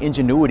realize the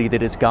ingenuity that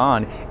has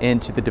gone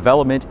into the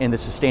development and the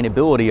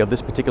sustainability of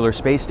this particular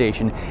space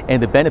station,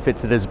 and the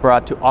benefits that has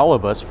brought to all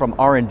of us from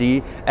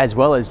R&D, as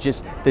well as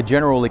just the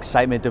general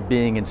excitement of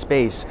being in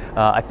space,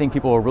 I think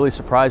people are really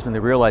surprised when they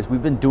realize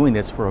we've been doing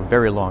this for a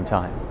very long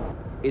time.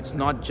 It's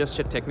not just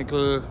a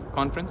technical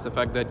conference. The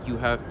fact that you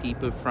have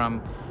people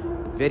from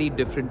very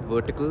different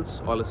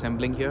verticals all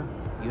assembling here.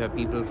 You have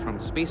people from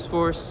Space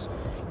Force,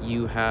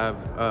 you have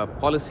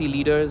policy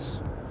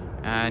leaders,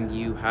 and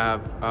you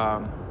have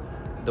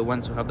the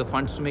ones who have the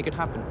funds to make it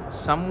happen.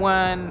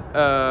 Someone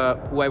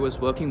who I was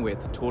working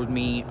with told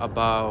me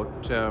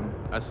about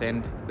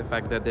Ascend, the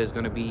fact that there's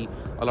going to be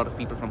a lot of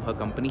people from her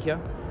company here.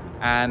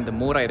 And the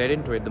more I read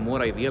into it, the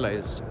more I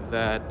realized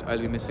that I'll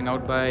be missing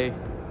out by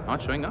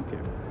not showing up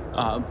here.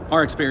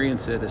 Our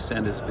experience at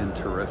Ascend has been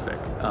terrific.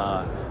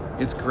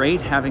 It's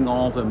great having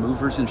all the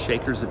movers and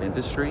shakers of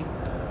industry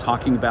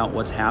talking about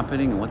what's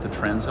happening and what the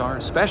trends are.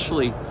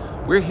 Especially,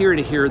 we're here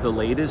to hear the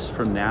latest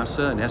from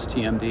NASA and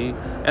STMD.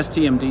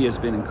 STMD has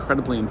been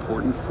incredibly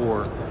important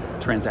for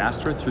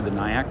Transastra through the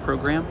NIAC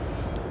program.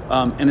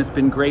 And it's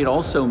been great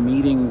also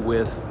meeting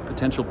with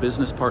potential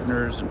business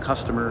partners and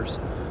customers,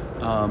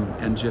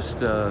 and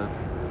just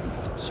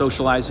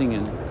socializing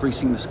and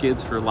greasing the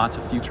skids for lots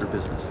of future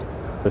business.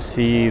 To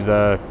see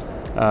the,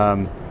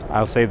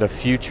 I'll say the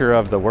future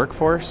of the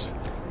workforce,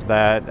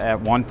 that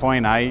at one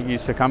point I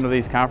used to come to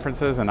these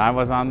conferences and I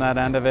was on that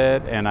end of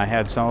it, and I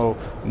had so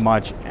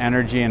much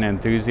energy and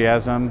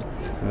enthusiasm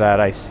that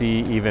I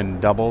see even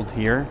doubled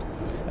here.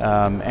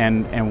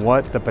 And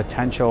what the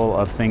potential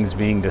of things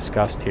being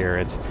discussed here.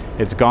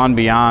 It's gone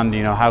beyond,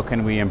 you know, how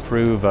can we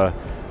improve a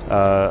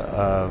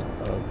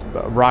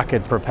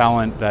rocket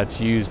propellant that's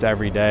used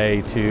every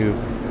day to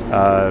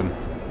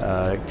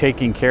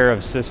taking care of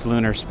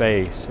cislunar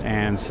space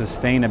and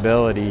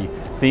sustainability,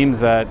 themes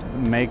that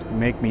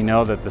make me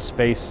know that the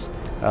space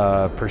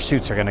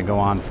pursuits are going to go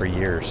on for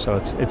years. So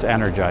it's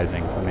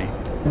energizing for me.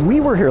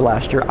 We were here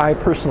last year. I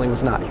personally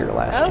was not here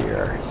last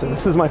year, so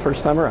this is my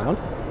first time around.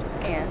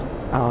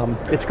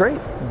 It's great.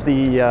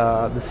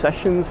 The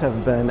sessions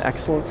have been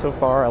excellent so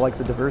far. I like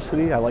the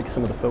diversity. I like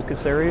some of the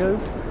focus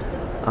areas.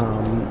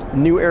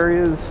 New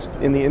areas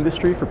in the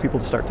industry for people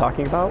to start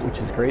talking about, which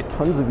is great.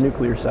 Tons of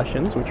nuclear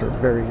sessions, which are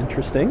very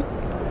interesting.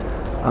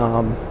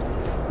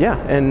 Yeah,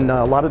 and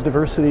a lot of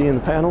diversity in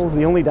the panels.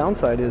 The only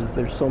downside is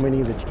there's so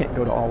many that you can't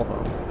go to all of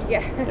them.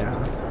 Yes, yeah.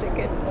 That's a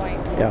good point.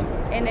 Yeah.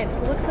 And it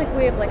looks like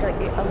we have like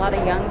a lot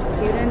of young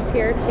students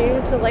here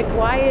too. So like,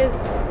 why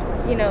is,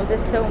 you know,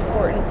 this so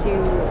important to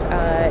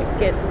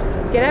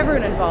get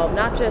everyone involved,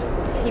 not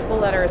just people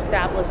that are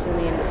established in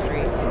the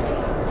industry?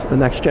 It's the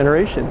next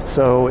generation,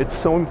 so it's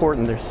so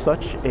important. There's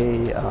such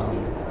a,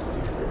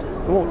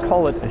 I won't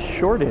call it a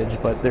shortage,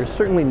 but there's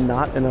certainly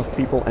not enough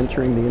people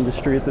entering the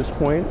industry at this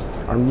point.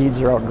 Our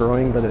needs are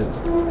outgrowing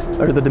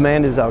the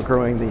demand is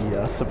outgrowing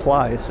the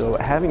supply. So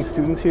having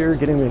students here,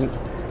 getting them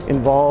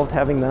involved,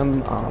 having them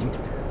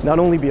not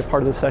only be a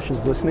part of the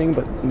sessions listening,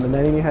 but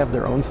many have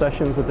their own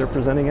sessions that they're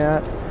presenting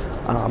at.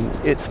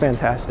 It's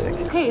fantastic.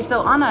 Okay,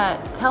 so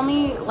Anna, tell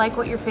me like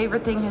what your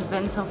favorite thing has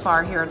been so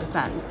far here at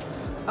Ascend.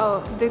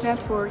 Oh, the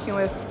networking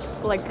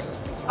with like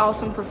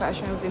awesome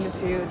professionals in the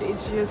field.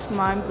 It's just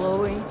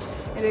mind-blowing.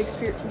 And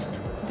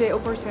the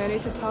opportunity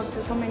to talk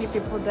to so many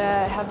people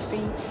that have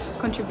been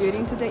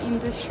contributing to the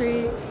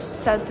industry,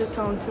 set the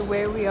tone to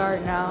where we are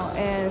now,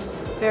 and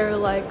very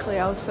likely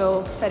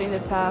also setting the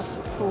path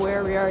for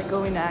where we are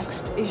going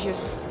next is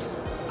just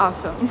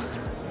awesome.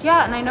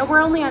 Yeah, and I know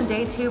we're only on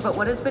day 2, but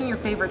what has been your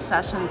favorite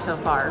session so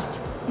far?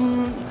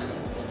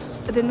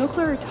 The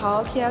nuclear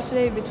talk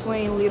yesterday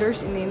between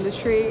leaders in the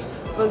industry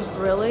was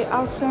really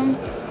awesome,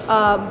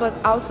 but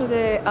also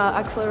the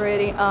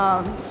accelerating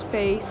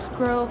space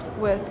growth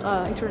with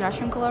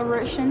international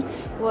collaboration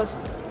was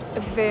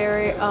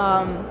very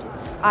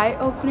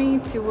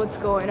eye-opening to what's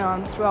going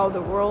on throughout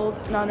the world,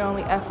 not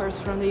only efforts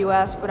from the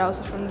US, but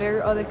also from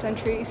very other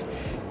countries,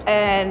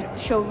 and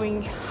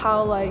showing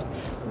how like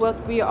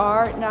what we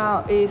are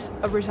now is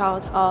a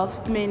result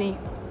of many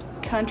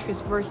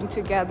countries working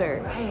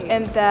together,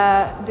 and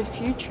that the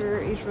future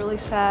is really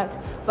set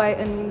by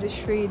an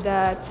industry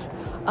that's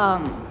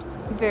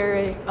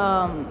very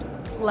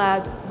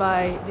led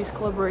by this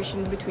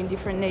collaboration between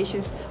different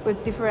nations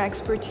with different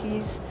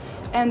expertise,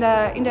 and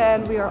in the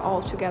end we are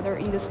all together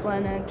in this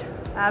planet.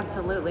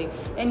 Absolutely.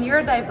 And you're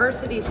a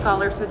diversity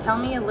scholar, so tell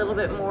me a little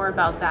bit more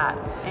about that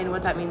and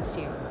what that means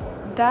to you.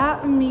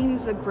 That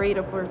means a great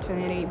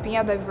opportunity. Being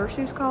a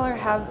diversity scholar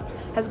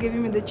has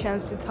given me the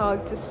chance to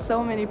talk to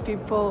so many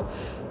people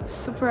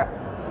super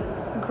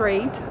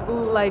great,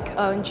 like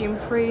Jim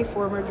Free,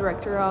 former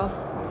director of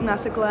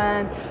NASA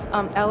Glenn,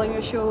 Ellie,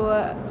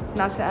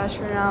 NASA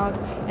astronaut,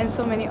 and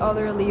so many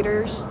other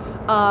leaders,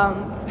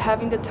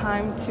 having the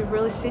time to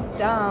really sit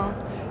down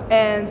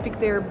and pick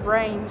their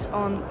brains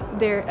on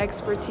their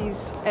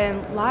expertise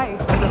and life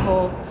as a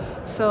whole.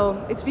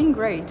 So it's been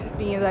great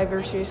being a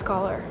diversity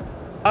scholar.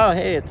 Oh,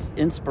 hey, it's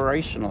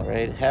inspirational,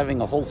 right?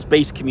 Having a whole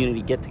space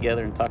community get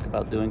together and talk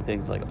about doing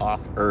things like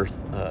off-Earth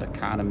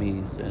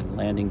economies and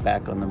landing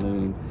back on the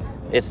moon.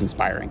 It's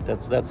inspiring.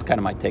 That's kind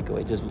of my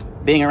takeaway, just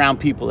being around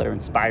people that are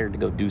inspired to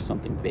go do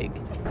something big.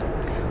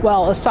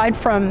 Well, aside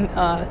from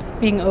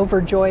being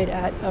overjoyed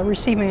at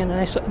receiving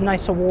a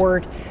nice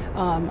award,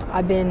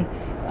 I've been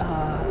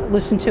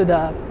listening to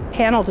the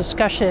panel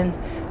discussion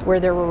where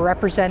there were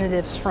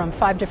representatives from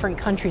 5 different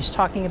countries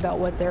talking about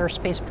what their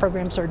space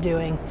programs are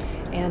doing.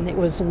 And it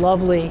was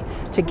lovely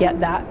to get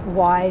that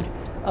wide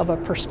of a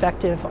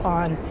perspective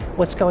on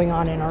what's going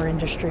on in our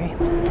industry.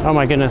 Oh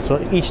my goodness,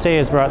 well, each day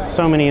has brought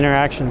so many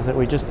interactions that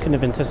we just couldn't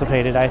have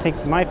anticipated. I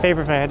think my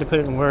favorite, if I had to put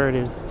it in word,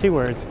 is 2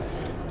 words.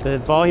 The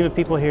volume of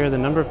people here, the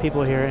number of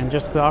people here, and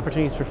just the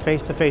opportunities for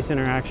face-to-face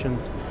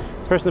interactions,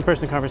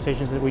 person-to-person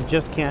conversations that we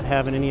just can't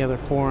have in any other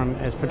forum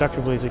as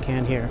productively as we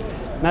can here.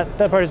 And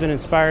that part has been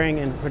inspiring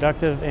and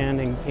productive and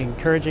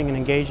encouraging and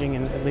engaging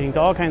and leading to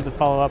all kinds of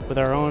follow-up with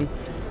our own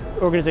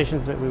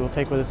organizations that we will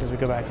take with us as we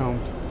go back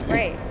home.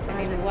 Right.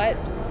 I mean,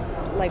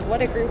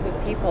 what a group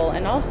of people,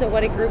 and also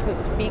what a group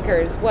of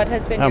speakers. What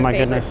has been your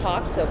favorite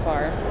talk so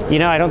far? You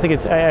know, I don't think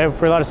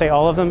we're allowed to say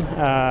all of them.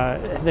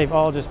 They've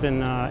all just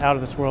been out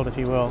of this world, if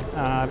you will.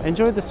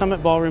 Enjoyed the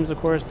summit ballrooms, of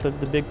course, the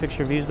big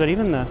picture views, but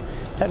even the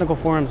technical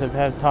forums have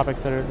had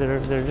topics that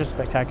are just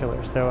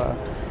spectacular. So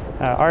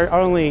Our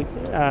only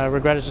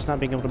regret is just not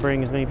being able to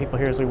bring as many people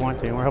here as we want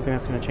to, and we're hoping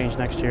that's going to change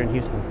next year in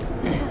Houston.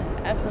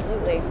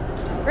 Absolutely.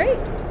 Great.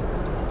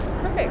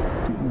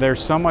 Perfect.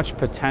 There's so much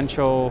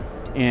potential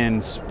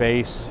in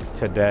space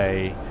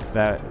today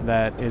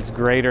that is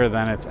greater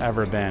than it's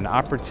ever been.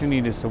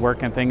 Opportunities to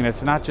work in things.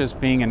 It's not just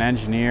being an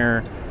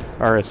engineer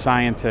or a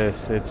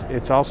scientist.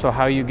 It's also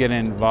how you get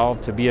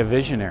involved to be a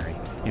visionary.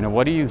 You know,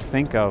 what do you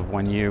think of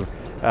when you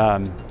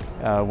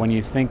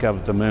think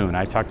of the moon?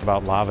 I talked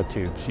about lava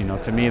tubes. You know,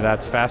 to me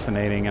that's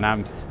fascinating, and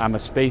I'm a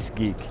space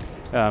geek.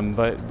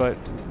 But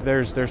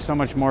there's so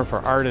much more for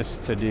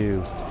artists to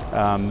do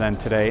than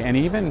today, and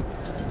even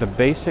the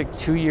basic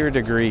 2-year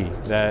degree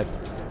that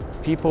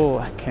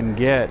people can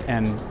get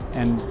and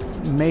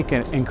make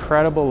an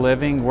incredible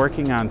living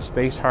working on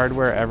space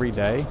hardware every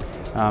day.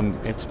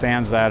 It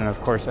spans that, and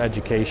of course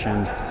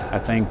education. I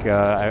think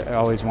I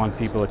always want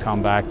people to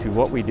come back to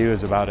what we do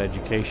is about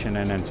education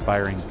and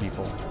inspiring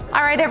people.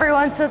 All right,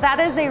 everyone, so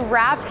that is a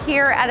wrap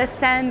here at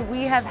Ascend.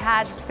 We have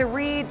had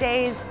 3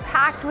 days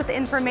packed with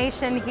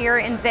information here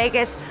in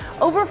Vegas.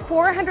 Over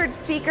 400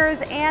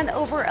 speakers and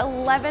over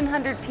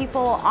 1,100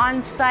 people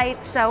on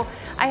site. So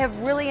I have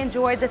really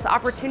enjoyed this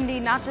opportunity,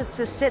 not just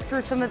to sit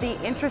through some of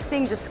the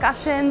interesting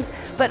discussions,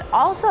 but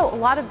also a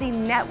lot of the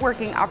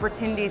networking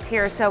opportunities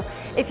here. So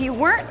if you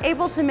weren't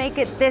able to make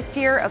it this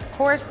year, of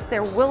course,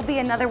 there will be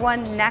another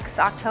one next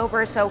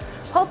October. So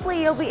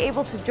hopefully you'll be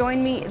able to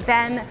join me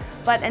then.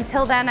 But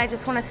until then, I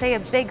just want to say a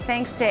big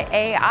thanks to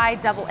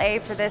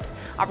AIAA for this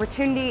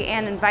opportunity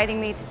and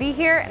inviting me to be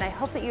here. And I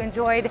hope that you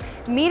enjoyed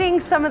meeting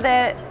some of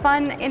the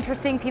fun,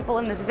 interesting people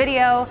in this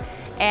video.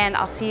 And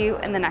I'll see you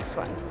in the next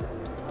one.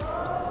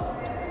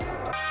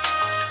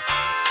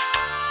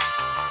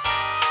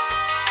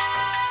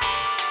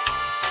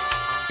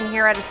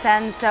 Here at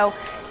Ascend, so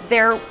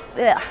there.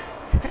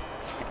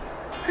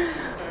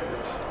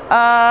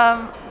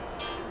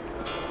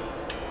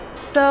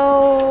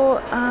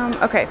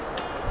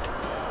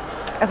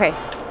 Okay,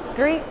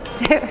 3,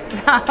 2,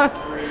 stop.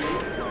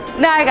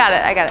 No, I got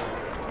it.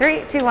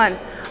 3, 2, 1.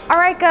 All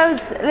right,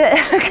 goes.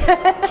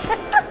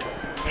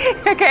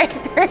 Okay,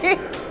 3.